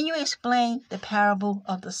 can you explain the parable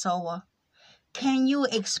of the sower? Can you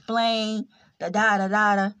explain the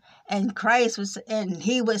da-da-da-da? And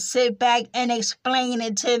he would sit back and explain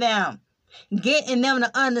it to them, getting them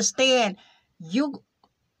to understand, you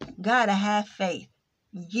gotta have faith,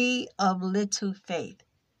 ye of little faith.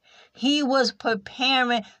 He was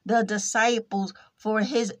preparing the disciples for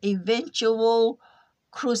his eventual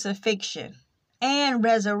crucifixion and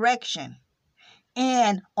resurrection.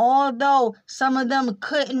 And although some of them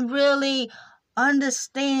couldn't really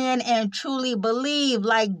understand and truly believe,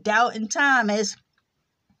 like doubting Thomas,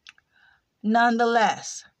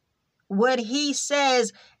 nonetheless, what he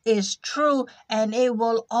says is true and it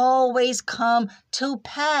will always come to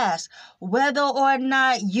pass, whether or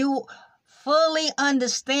not you fully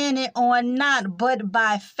understand it or not. But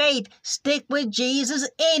by faith, stick with Jesus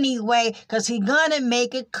anyway, because he's gonna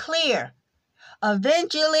make it clear.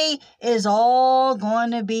 Eventually, it's all going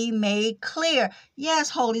to be made clear. Yes,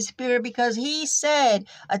 Holy Spirit, because he said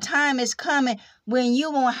a time is coming when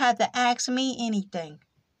you won't have to ask me anything.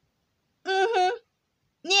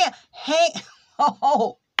 Yeah,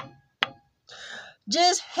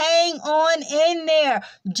 just hang on in there.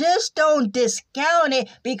 Just don't discount it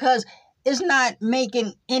because it's not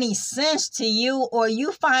making any sense to you, or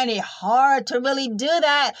you find it hard to really do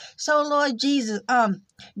that. So, Lord Jesus,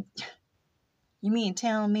 you mean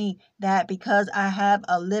tell me that because I have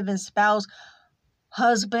a living spouse,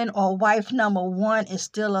 husband or wife number 1 is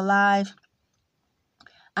still alive,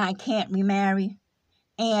 I can't remarry?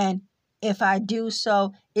 And if I do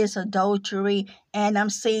so, it's adultery. And I'm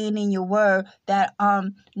saying in your word that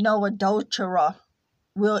no adulterer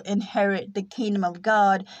will inherit the kingdom of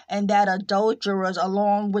God, and that adulterers,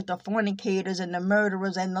 along with the fornicators and the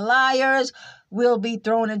murderers and the liars, will be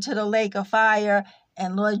thrown into the lake of fire.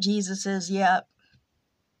 And Lord Jesus says, yep.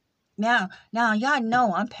 Now, y'all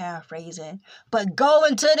know I'm paraphrasing, but go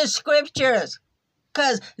into the scriptures,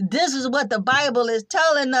 because this is what the Bible is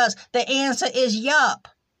telling us. The answer is yup.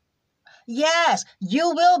 Yes,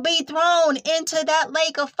 you will be thrown into that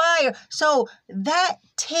lake of fire. So that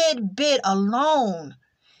tidbit alone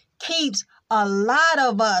keeps a lot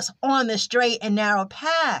of us on the straight and narrow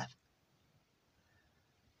path.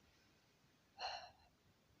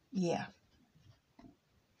 Yeah.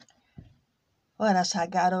 What else I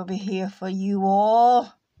got over here for you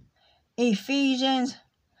all? Ephesians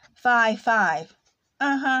 5:5.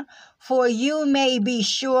 For you may be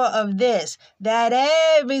sure of this, that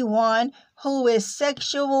everyone who is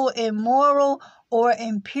sexual, immoral, or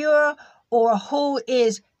impure, or who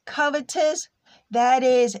is covetous, that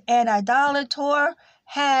is, an idolater,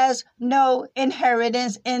 has no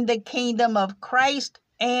inheritance in the kingdom of Christ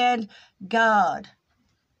and God.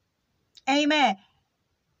 Amen.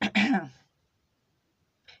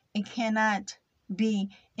 It cannot be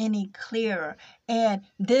any clearer. And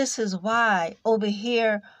this is why over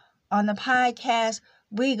here on the podcast,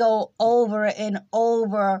 we go over and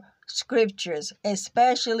over scriptures,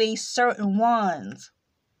 especially certain ones,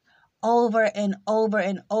 over and over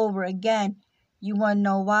and over again. You want to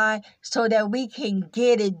know why? So that we can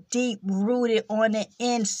get it deep rooted on the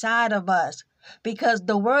inside of us. Because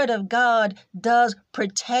the word of God does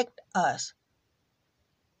protect us.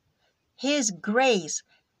 His grace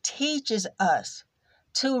teaches us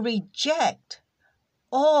to reject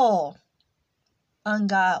all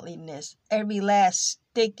ungodliness, every last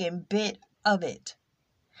sticking bit of it.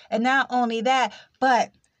 And not only that,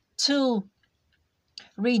 but to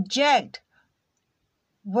reject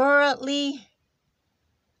worldly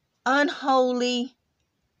unholy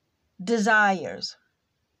desires.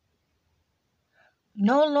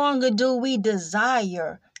 No longer do we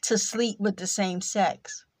desire to sleep with the same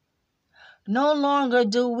sex. No longer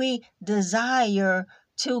do we desire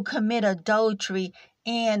to commit adultery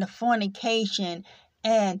and fornication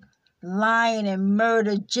and lying and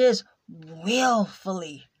murder just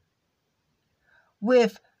willfully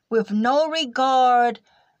with no regard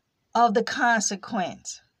of the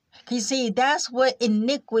consequence. You see, that's what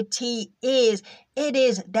iniquity is. It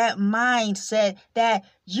is that mindset that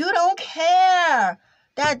you don't care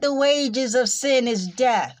that the wages of sin is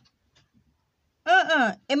death.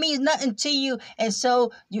 It means nothing to you. And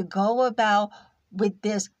so you go about with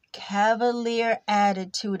this cavalier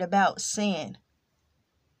attitude about sin.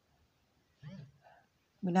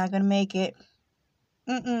 We're not going to make it.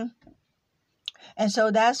 And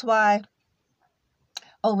so that's why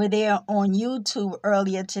over there on YouTube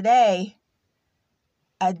earlier today,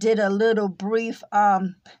 I did a little brief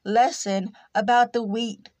lesson about the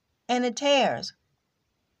wheat and the tares.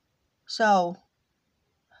 So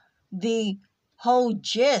the whole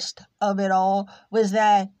gist of it all was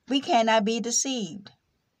that we cannot be deceived.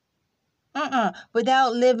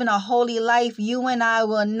 Without living a holy life, you and I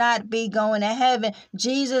will not be going to heaven.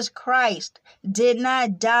 Jesus Christ did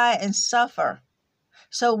not die and suffer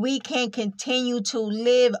so we can continue to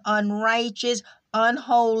live unrighteous,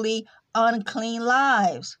 unholy, unclean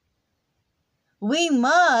lives. We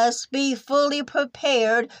must be fully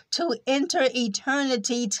prepared to enter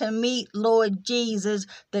eternity to meet Lord Jesus,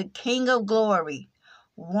 the King of glory.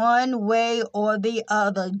 One way or the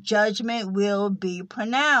other, judgment will be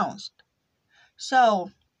pronounced. So,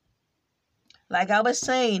 like I was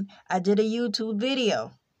saying, I did a YouTube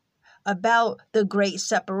video about the great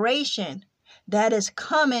separation that is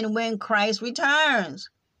coming when Christ returns.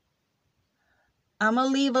 I'm going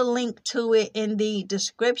to leave a link to it in the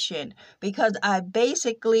description because I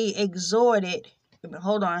basically exhorted.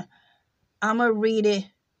 Hold on. I'm going to read it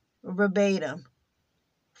verbatim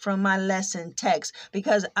from my lesson text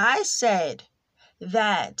because I said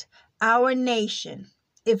that our nation,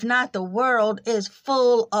 if not the world, is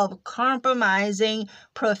full of compromising,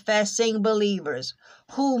 professing believers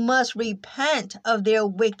who must repent of their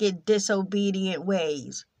wicked, disobedient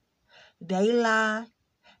ways. They lie,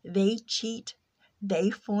 they cheat,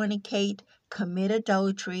 they fornicate, commit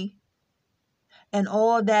adultery, and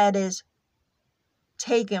all this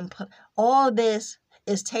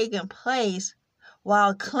is taking place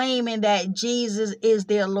while claiming that Jesus is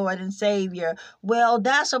their Lord and Savior. Well,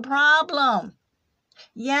 that's a problem.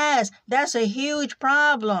 Yes, that's a huge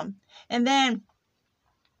problem. And then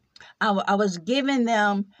I was giving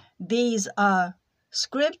them these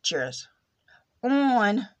scriptures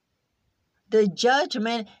on the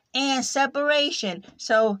judgment and separation.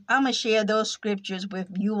 So I'm going to share those scriptures with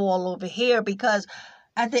you all over here because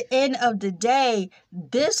at the end of the day,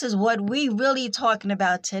 this is what we really talking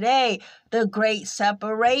about today. The great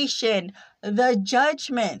separation, the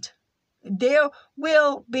judgment. There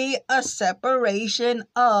will be a separation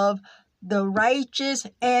of the righteous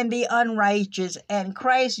and the unrighteous. And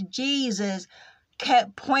Christ Jesus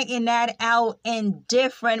kept pointing that out in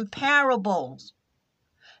different parables.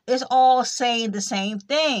 It's all saying the same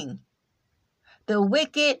thing. The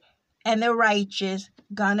wicked and the righteous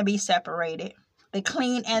gonna be separated. The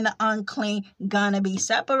clean and the unclean gonna be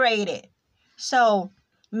separated. So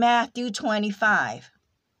Matthew 25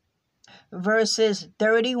 verses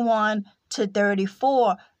 31 to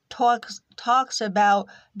 34 talks about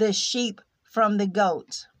the sheep from the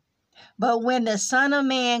goats. But when the Son of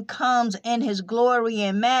Man comes in his glory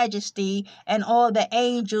and majesty, and all the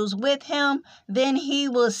angels with him, then he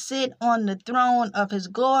will sit on the throne of his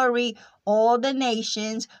glory. All the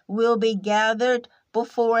nations will be gathered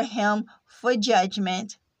before him for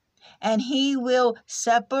judgment, and he will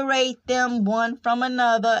separate them one from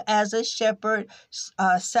another as a shepherd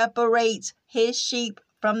separates his sheep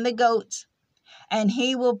from the goats. And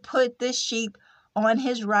he will put the sheep on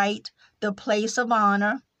his right, the place of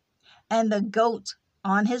honor, and the goats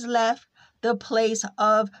on his left, the place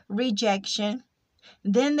of rejection.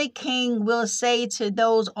 Then the king will say to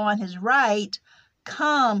those on his right,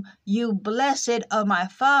 "Come, you blessed of my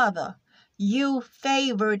Father, you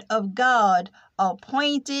favored of God,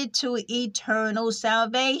 appointed to eternal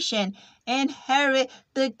salvation, inherit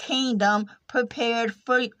the kingdom prepared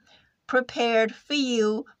for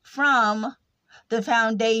you from the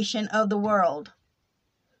foundation of the world."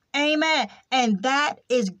 Amen. And that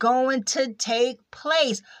is going to take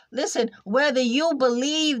place. Listen, whether you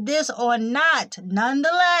believe this or not,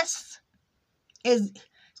 nonetheless, it's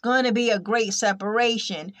going to be a great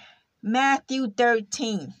separation. Matthew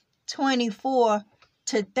 13, 24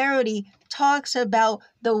 to 30 talks about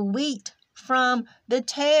the wheat from the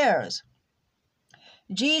tares.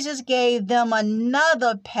 Jesus gave them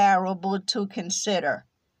another parable to consider,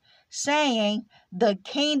 saying, "The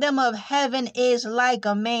kingdom of heaven is like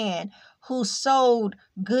a man who sowed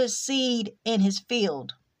good seed in his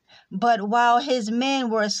field. But while his men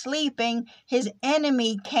were sleeping, his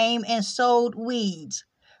enemy came and sowed weeds,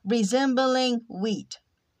 resembling wheat,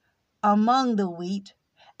 among the wheat,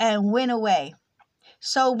 and went away.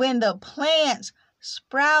 So when the plants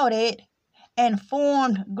sprouted and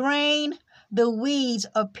formed grain, the weeds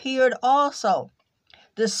appeared also.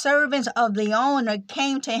 The servants of the owner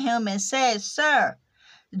came to him and said, 'Sir,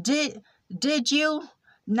 did you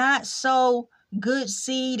not sow good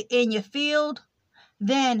seed in your field?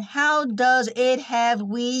 Then how does it have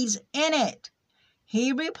weeds in it?'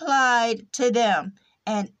 He replied to them,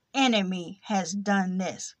 'An enemy has done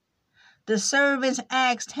this.' The servants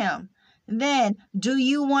asked him, 'Then do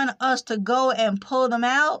you want us to go and pull them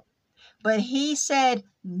out?' But he said,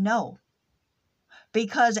 'No,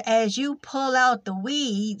 because as you pull out the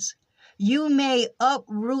weeds, you may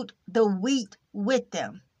uproot the wheat with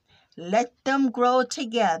them. Let them grow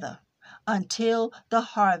together until the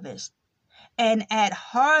harvest. And at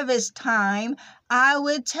harvest time, I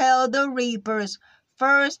would tell the reapers,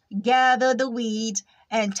 first gather the weeds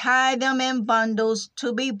and tie them in bundles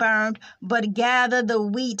to be burned, but gather the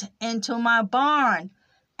wheat into my barn.'"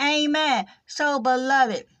 Amen. So,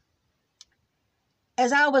 beloved,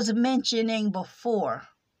 as I was mentioning before,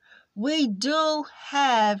 we do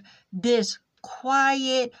have this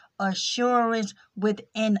quiet assurance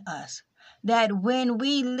within us that when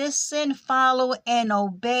we listen, follow, and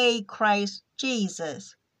obey Christ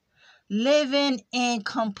Jesus, living in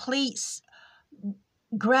complete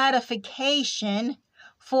gratification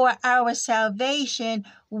for our salvation,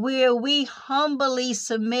 where we humbly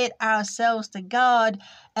submit ourselves to God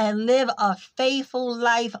and live a faithful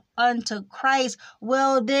life unto Christ,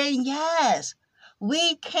 well then, yes,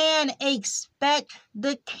 we can expect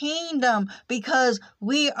the kingdom because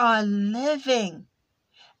we are living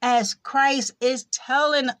as Christ is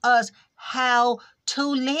telling us how to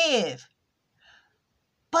live.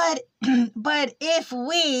 But if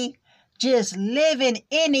we just live in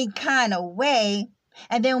any kind of way,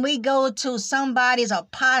 and then we go to somebody's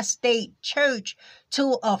apostate church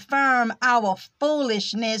to affirm our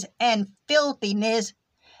foolishness and filthiness,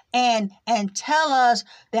 and tell us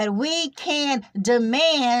that we can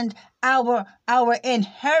demand our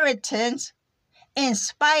inheritance in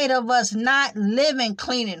spite of us not living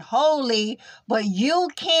clean and holy, but you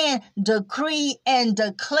can decree and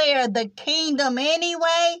declare the kingdom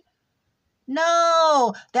anyway?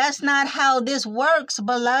 No, that's not how this works,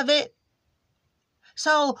 beloved.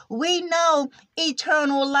 So we know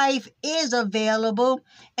eternal life is available,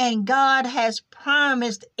 and God has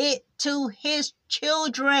promised it to his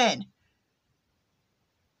children.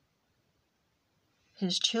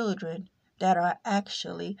 His children that are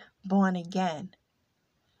actually born again,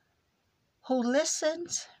 who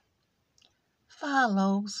listens,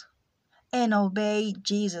 follows, and obeys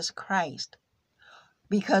Jesus Christ.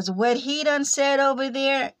 Because what he done said over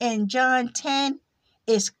there in John 10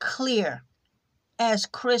 is clear as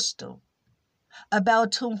crystal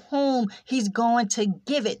about to whom he's going to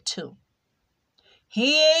give it to.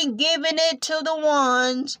 He ain't giving it to the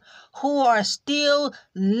ones who are still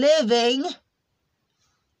living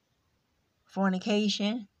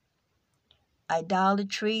fornication,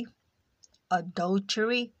 idolatry,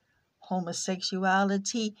 adultery,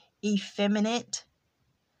 homosexuality, effeminate,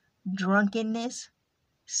 drunkenness,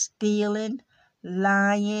 stealing,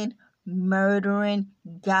 lying, murdering,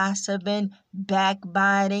 gossiping,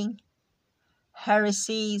 backbiting,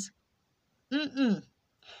 heresies.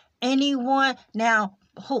 Anyone now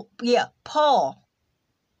Paul.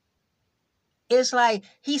 It's like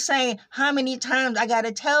he's saying, how many times I got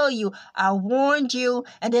to tell you? I warned you,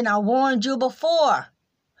 and then I warned you before.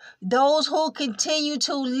 Those who continue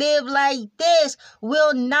to live like this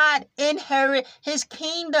will not inherit his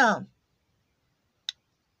kingdom.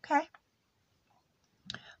 Okay?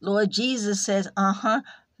 Lord Jesus says,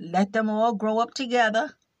 let them all grow up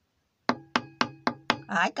together.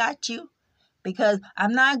 I got you. Because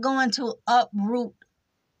I'm not going to uproot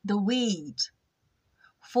the weeds.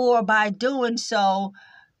 For by doing so,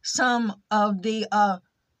 some of the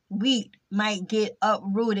wheat might get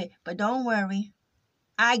uprooted. But don't worry.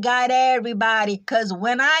 I got everybody. Because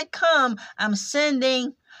when I come, I'm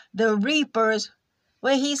sending the reapers.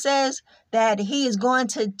 Where he says that he is going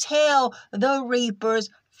to tell the reapers,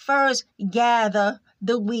 first gather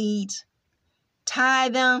the weeds, tie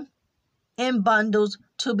them in bundles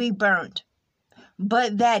to be burnt,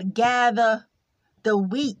 but that gather the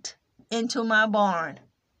wheat into my barn.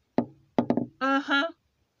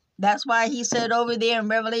 That's why he said over there in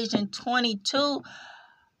Revelation 22,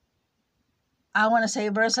 I want to say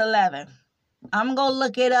verse 11. I'm going to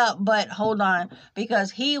look it up, but hold on.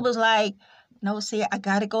 Because he was like, no, see, I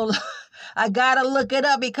got to go. I got to look it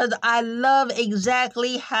up because I love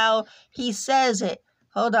exactly how he says it.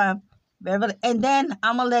 Hold on. And then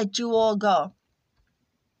I'm going to let you all go.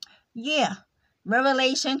 Yeah.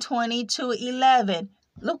 Revelation 22:11.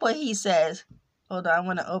 Look what he says. Hold on. I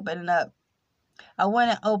want to open it up. I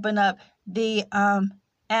want to open up the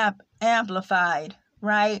amplified,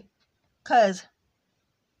 right? Because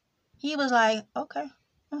he was like, okay.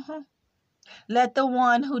 Let the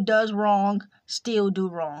one who does wrong still do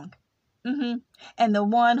wrong. And the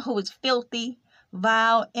one who is filthy,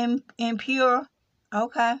 vile, impure,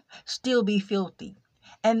 okay, still be filthy.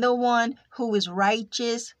 And the one who is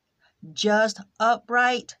righteous, just,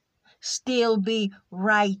 upright, still be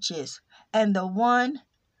righteous. And the one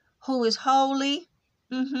who is holy,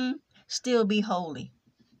 still be holy.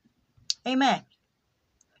 Amen.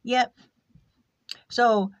 Yep.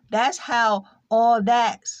 So that's how all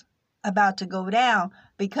that's about to go down.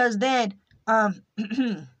 Because then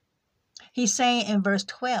he's saying in verse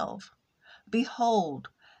 12, behold,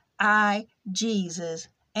 I, Jesus,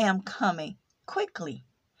 am coming quickly,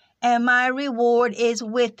 and my reward is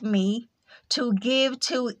with me to give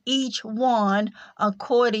to each one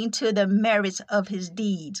according to the merits of his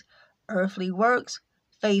deeds, earthly works,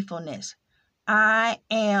 faithfulness. I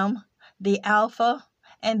am the Alpha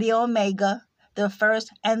and the Omega, the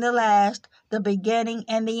first and the last, the beginning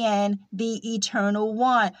and the end, the eternal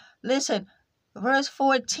one. Listen, verse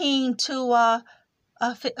 14 to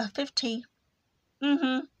 15.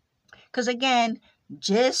 Because again,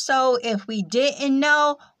 just so if we didn't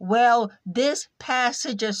know, well, this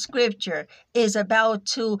passage of scripture is about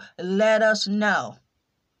to let us know.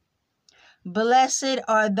 Blessed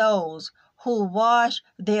are those who wash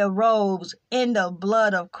their robes in the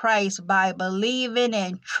blood of Christ by believing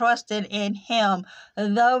and trusting in him,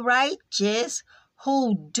 the righteous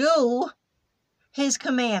who do his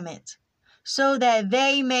commandments, so that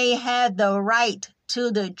they may have the right to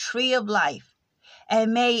the tree of life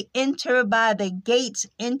and may enter by the gates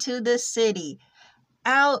into the city.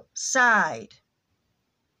 Outside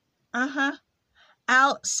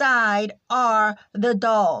are the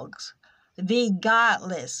dogs, the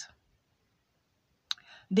godless,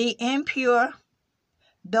 the impure,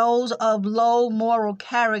 those of low moral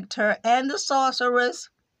character, and the sorcerers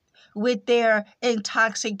with their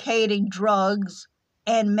intoxicating drugs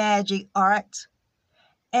and magic arts,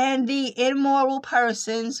 and the immoral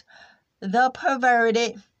persons, the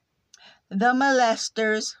perverted, the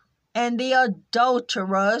molesters, and the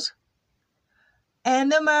adulterers,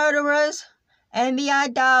 and the murderers, and the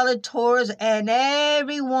idolators, and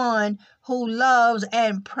everyone who loves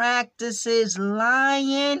and practices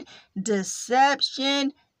lying,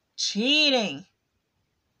 deception, cheating.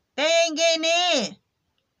 They ain't getting in.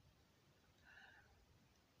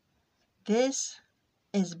 This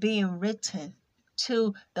is being written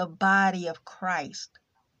to the body of Christ.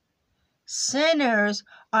 Sinners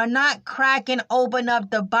are not cracking open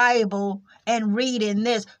up the Bible and reading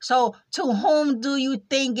this. So to whom do you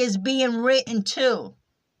think it's being written to?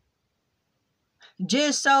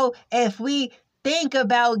 Just so if we think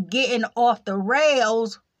about getting off the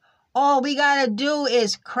rails, all we got to do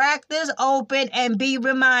is crack this open and be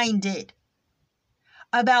reminded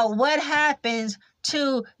about what happens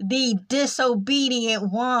to the disobedient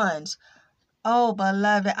ones. Oh,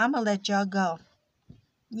 beloved, I'm going to let y'all go.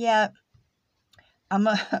 Yeah.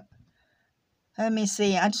 Let me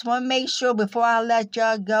see. I just want to make sure before I let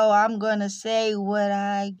y'all go, I'm going to say what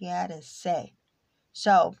I got to say.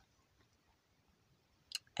 So,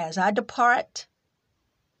 as I depart,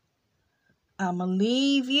 I'm going to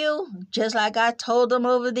leave you just like I told them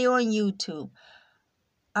over there on YouTube.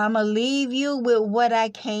 I'm going to leave you with what I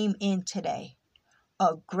came in today.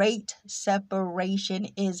 A great separation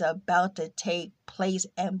is about to take place,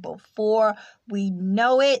 and before we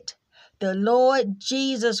know it, the Lord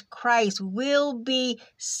Jesus Christ will be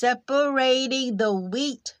separating the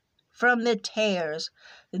wheat from the tares,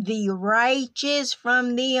 the righteous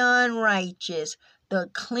from the unrighteous, the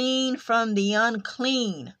clean from the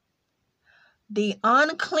unclean. The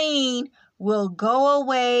unclean will go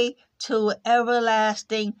away to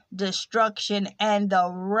everlasting destruction, and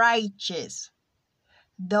the righteous,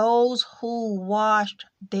 those who washed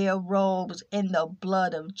their robes in the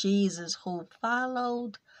blood of Jesus, who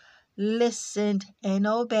followed, listened, and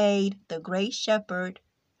obeyed the great shepherd,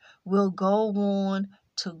 will go on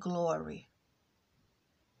to glory.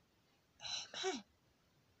 Amen.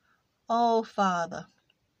 Oh, Father,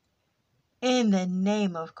 in the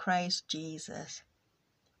name of Christ Jesus,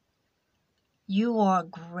 you are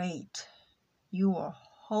great. You are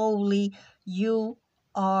holy. You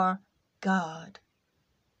are God.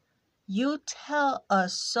 You tell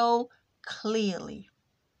us so clearly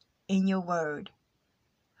in your word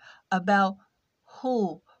about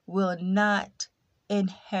who will not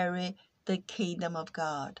inherit the kingdom of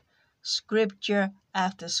God. Scripture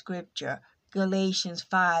after scripture. Galatians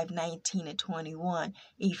 5:19 and 21,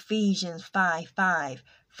 Ephesians 5:5,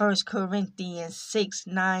 1 Corinthians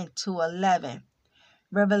 6:9 to 11,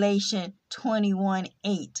 Revelation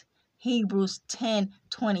 21:8, Hebrews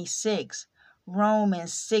 10:26,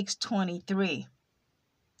 Romans 6:23,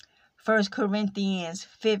 1 Corinthians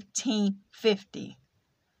 15:50.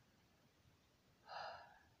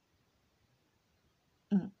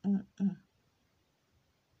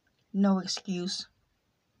 No excuse.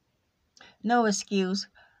 No excuse.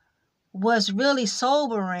 What's really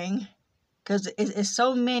sobering, because it's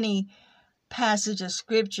so many passages of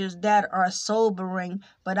scriptures that are sobering,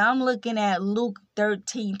 but I'm looking at Luke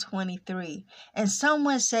 13:23. And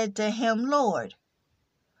someone said to him, Lord,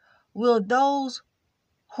 will those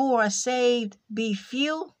who are saved be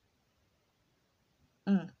few?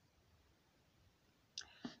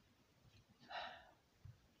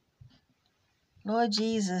 Lord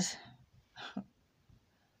Jesus,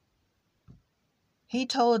 he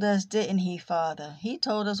told us, didn't he, Father? He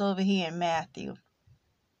told us over here in Matthew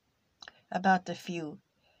about the few.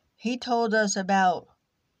 He told us about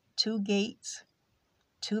 2 gates,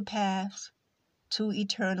 2 paths, 2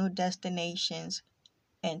 eternal destinations,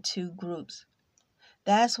 and 2 groups.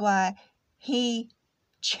 That's why he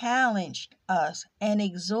challenged us and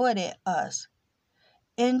exhorted us.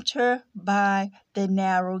 Enter by the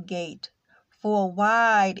narrow gate, for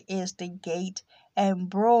wide is the gate, and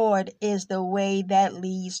broad is the way that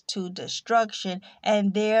leads to destruction,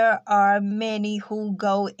 and there are many who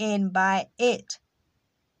go in by it.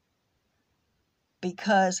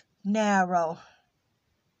 Because narrow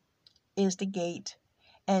is the gate,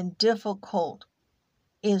 and difficult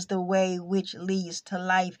is the way which leads to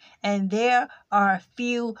life, and there are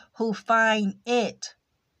few who find it.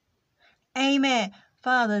 Amen.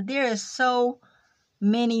 Father, there is so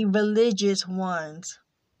many religious ones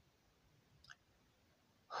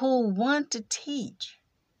who want to teach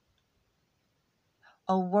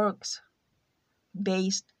a works-based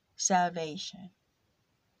salvation.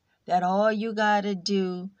 That all you got to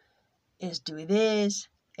do is do this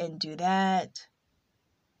and do that,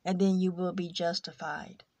 and then you will be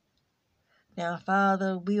justified. Now,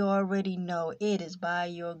 Father, we already know it is by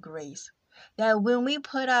your grace that when we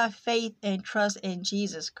put our faith and trust in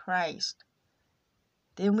Jesus Christ,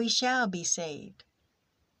 then we shall be saved.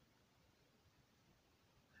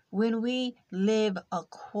 When we live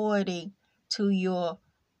according to your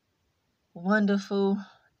wonderful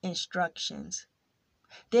instructions,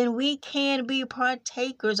 then we can be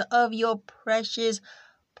partakers of your precious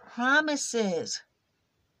promises.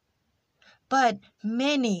 But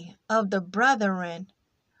many of the brethren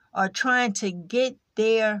are trying to get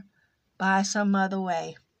there by some other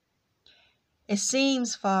way. It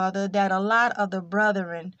seems, Father, that a lot of the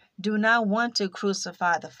brethren do not want to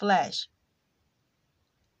crucify the flesh.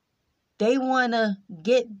 They want to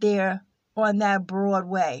get there on that broad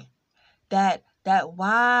way, that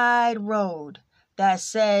wide road that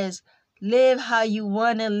says, live how you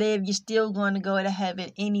want to live, you're still going to go to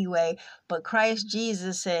heaven anyway. But Christ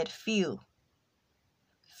Jesus said few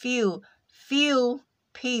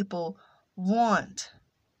people want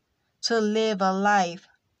to live a life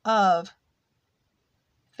of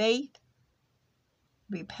faith,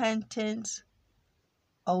 repentance,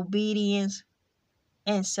 obedience,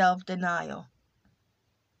 and self-denial.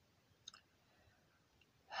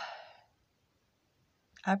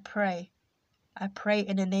 I pray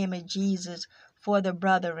in the name of Jesus for the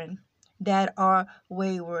brethren that are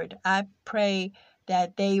wayward. I pray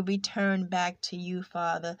that they return back to you,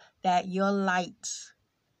 Father, that your lights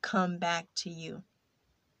come back to you,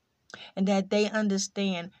 and that they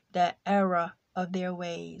understand the error of their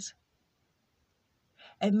ways.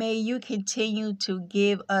 And may you continue to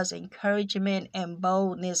give us encouragement and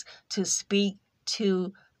boldness to speak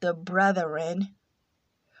to the brethren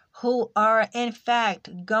who are in fact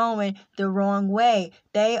going the wrong way.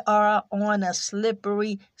 They are on a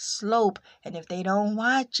slippery slope, and if they don't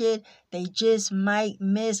watch it, they just might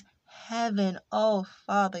miss heaven. Oh,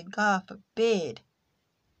 Father God, forbid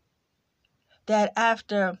that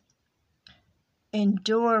after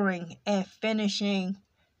enduring and finishing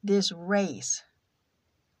this race,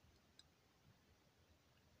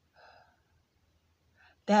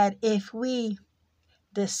 that if we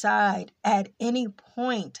decide at any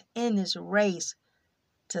point in this race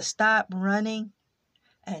to stop running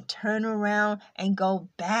and turn around and go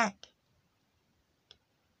back,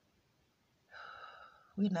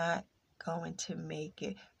 we're not going to make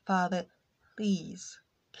it. Father, please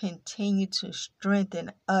continue to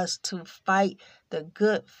strengthen us to fight the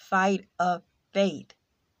good fight of faith,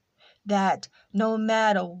 that no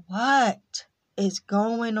matter what is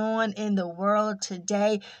going on in the world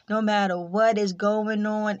today, no matter what is going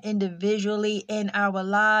on individually in our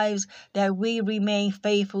lives, that we remain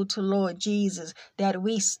faithful to Lord Jesus, that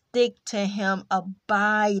we stick to Him,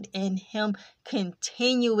 abide in Him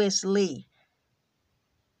continuously.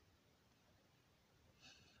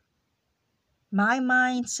 My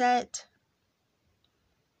mindset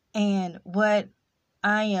and what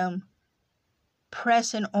I am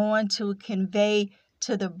pressing on to convey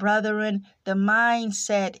to the brethren, the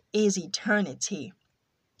mindset is eternity,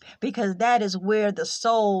 because that is where the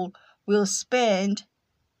soul will spend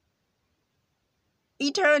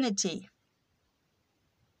eternity.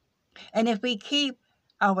 And if we keep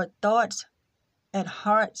our thoughts and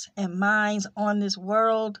hearts and minds on this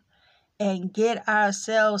world and get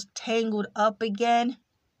ourselves tangled up again,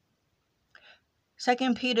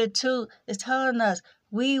 2 Peter 2 is telling us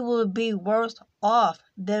we will be worse off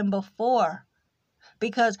than before,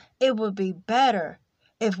 because it would be better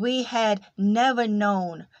if we had never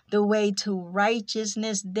known the way to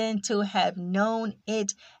righteousness than to have known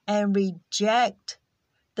it and reject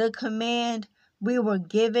the command we were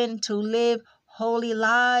given to live holy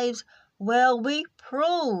lives. Well, we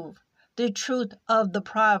prove the truth of the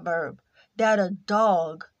proverb that a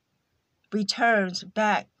dog returns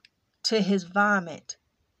back to his vomit.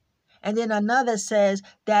 And then another says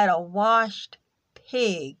that a washed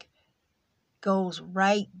pig goes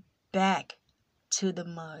right back to the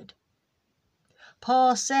mud.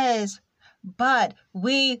 Paul says, but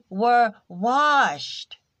we were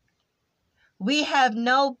washed. We have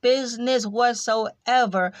no business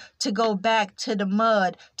whatsoever to go back to the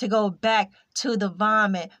mud, to go back to the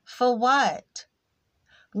vomit. For what?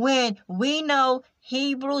 When we know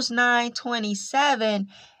Hebrews 9:27,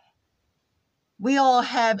 we all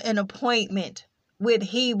have an appointment with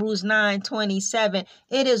Hebrews 9:27.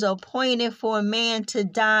 It is appointed for a man to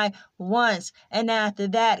die once, and after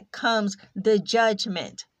that comes the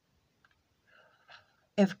judgment.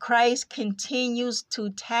 If Christ continues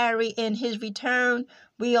to tarry in His return,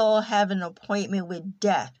 we all have an appointment with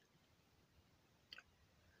death.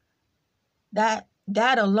 That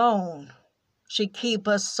alone should keep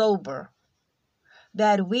us sober,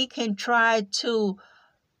 that we can try to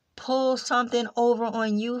pull something over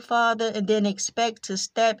on you, Father, and then expect to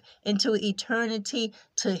step into eternity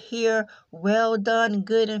to hear, well done,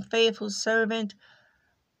 good and faithful servant.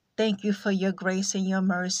 Thank you for your grace and your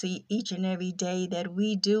mercy each and every day, that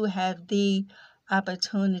we do have the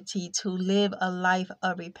opportunity to live a life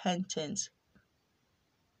of repentance,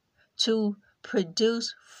 to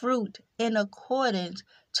produce fruit in accordance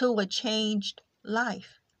to a changed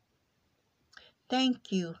life.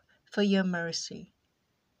 Thank you for your mercy.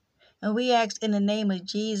 And we ask in the name of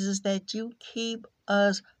Jesus that you keep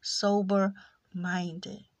us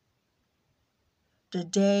sober-minded. The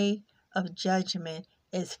day of judgment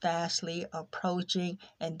is fastly approaching,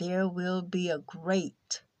 and there will be a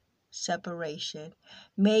great separation.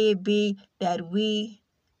 May it be that we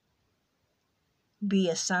be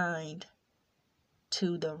assigned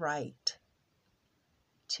to the right.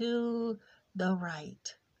 To the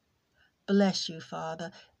right. Bless you,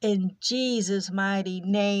 Father. In Jesus' mighty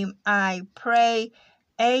name I pray.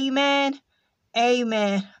 Amen.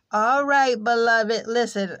 Amen. All right, beloved.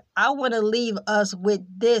 Listen, I want to leave us with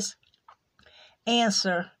this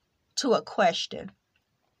answer to a question.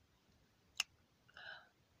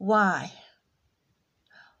 Why?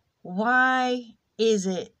 Why is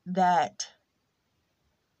it that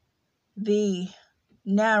the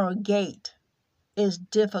narrow gate is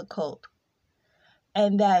difficult,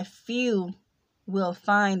 and that few will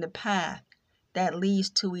find the path that leads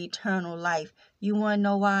to eternal life? You want to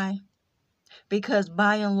know why? Because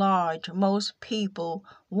by and large, most people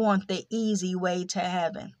want the easy way to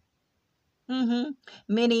heaven.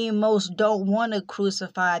 Many and most don't want to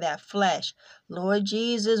crucify that flesh. Lord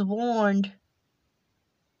Jesus warned.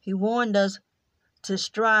 He warned us to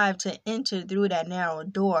strive to enter through that narrow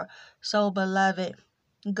door. So, beloved,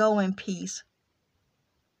 go in peace,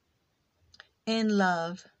 in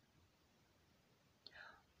love.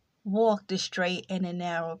 Walk the straight and the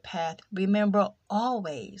narrow path. Remember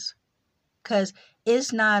always, because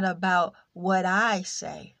it's not about what I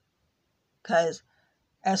say. Because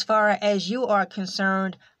as far as you are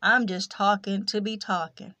concerned, I'm just talking to be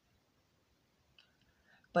talking.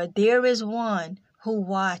 but there is one who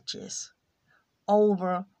watches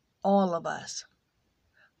over all of us,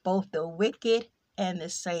 both the wicked and the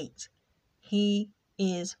saints. He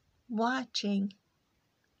is watching.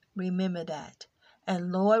 Remember that.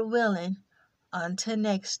 And Lord willing, until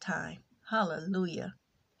next time, hallelujah,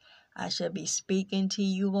 I shall be speaking to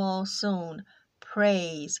you all soon.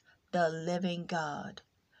 Praise the living God.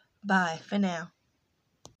 Bye for now.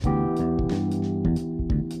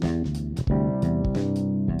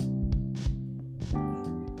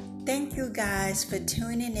 Thank you guys for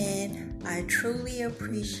tuning in. I truly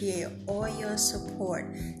appreciate all your support.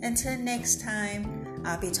 Until next time,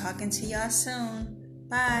 I'll be talking to y'all soon.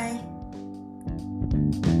 Bye.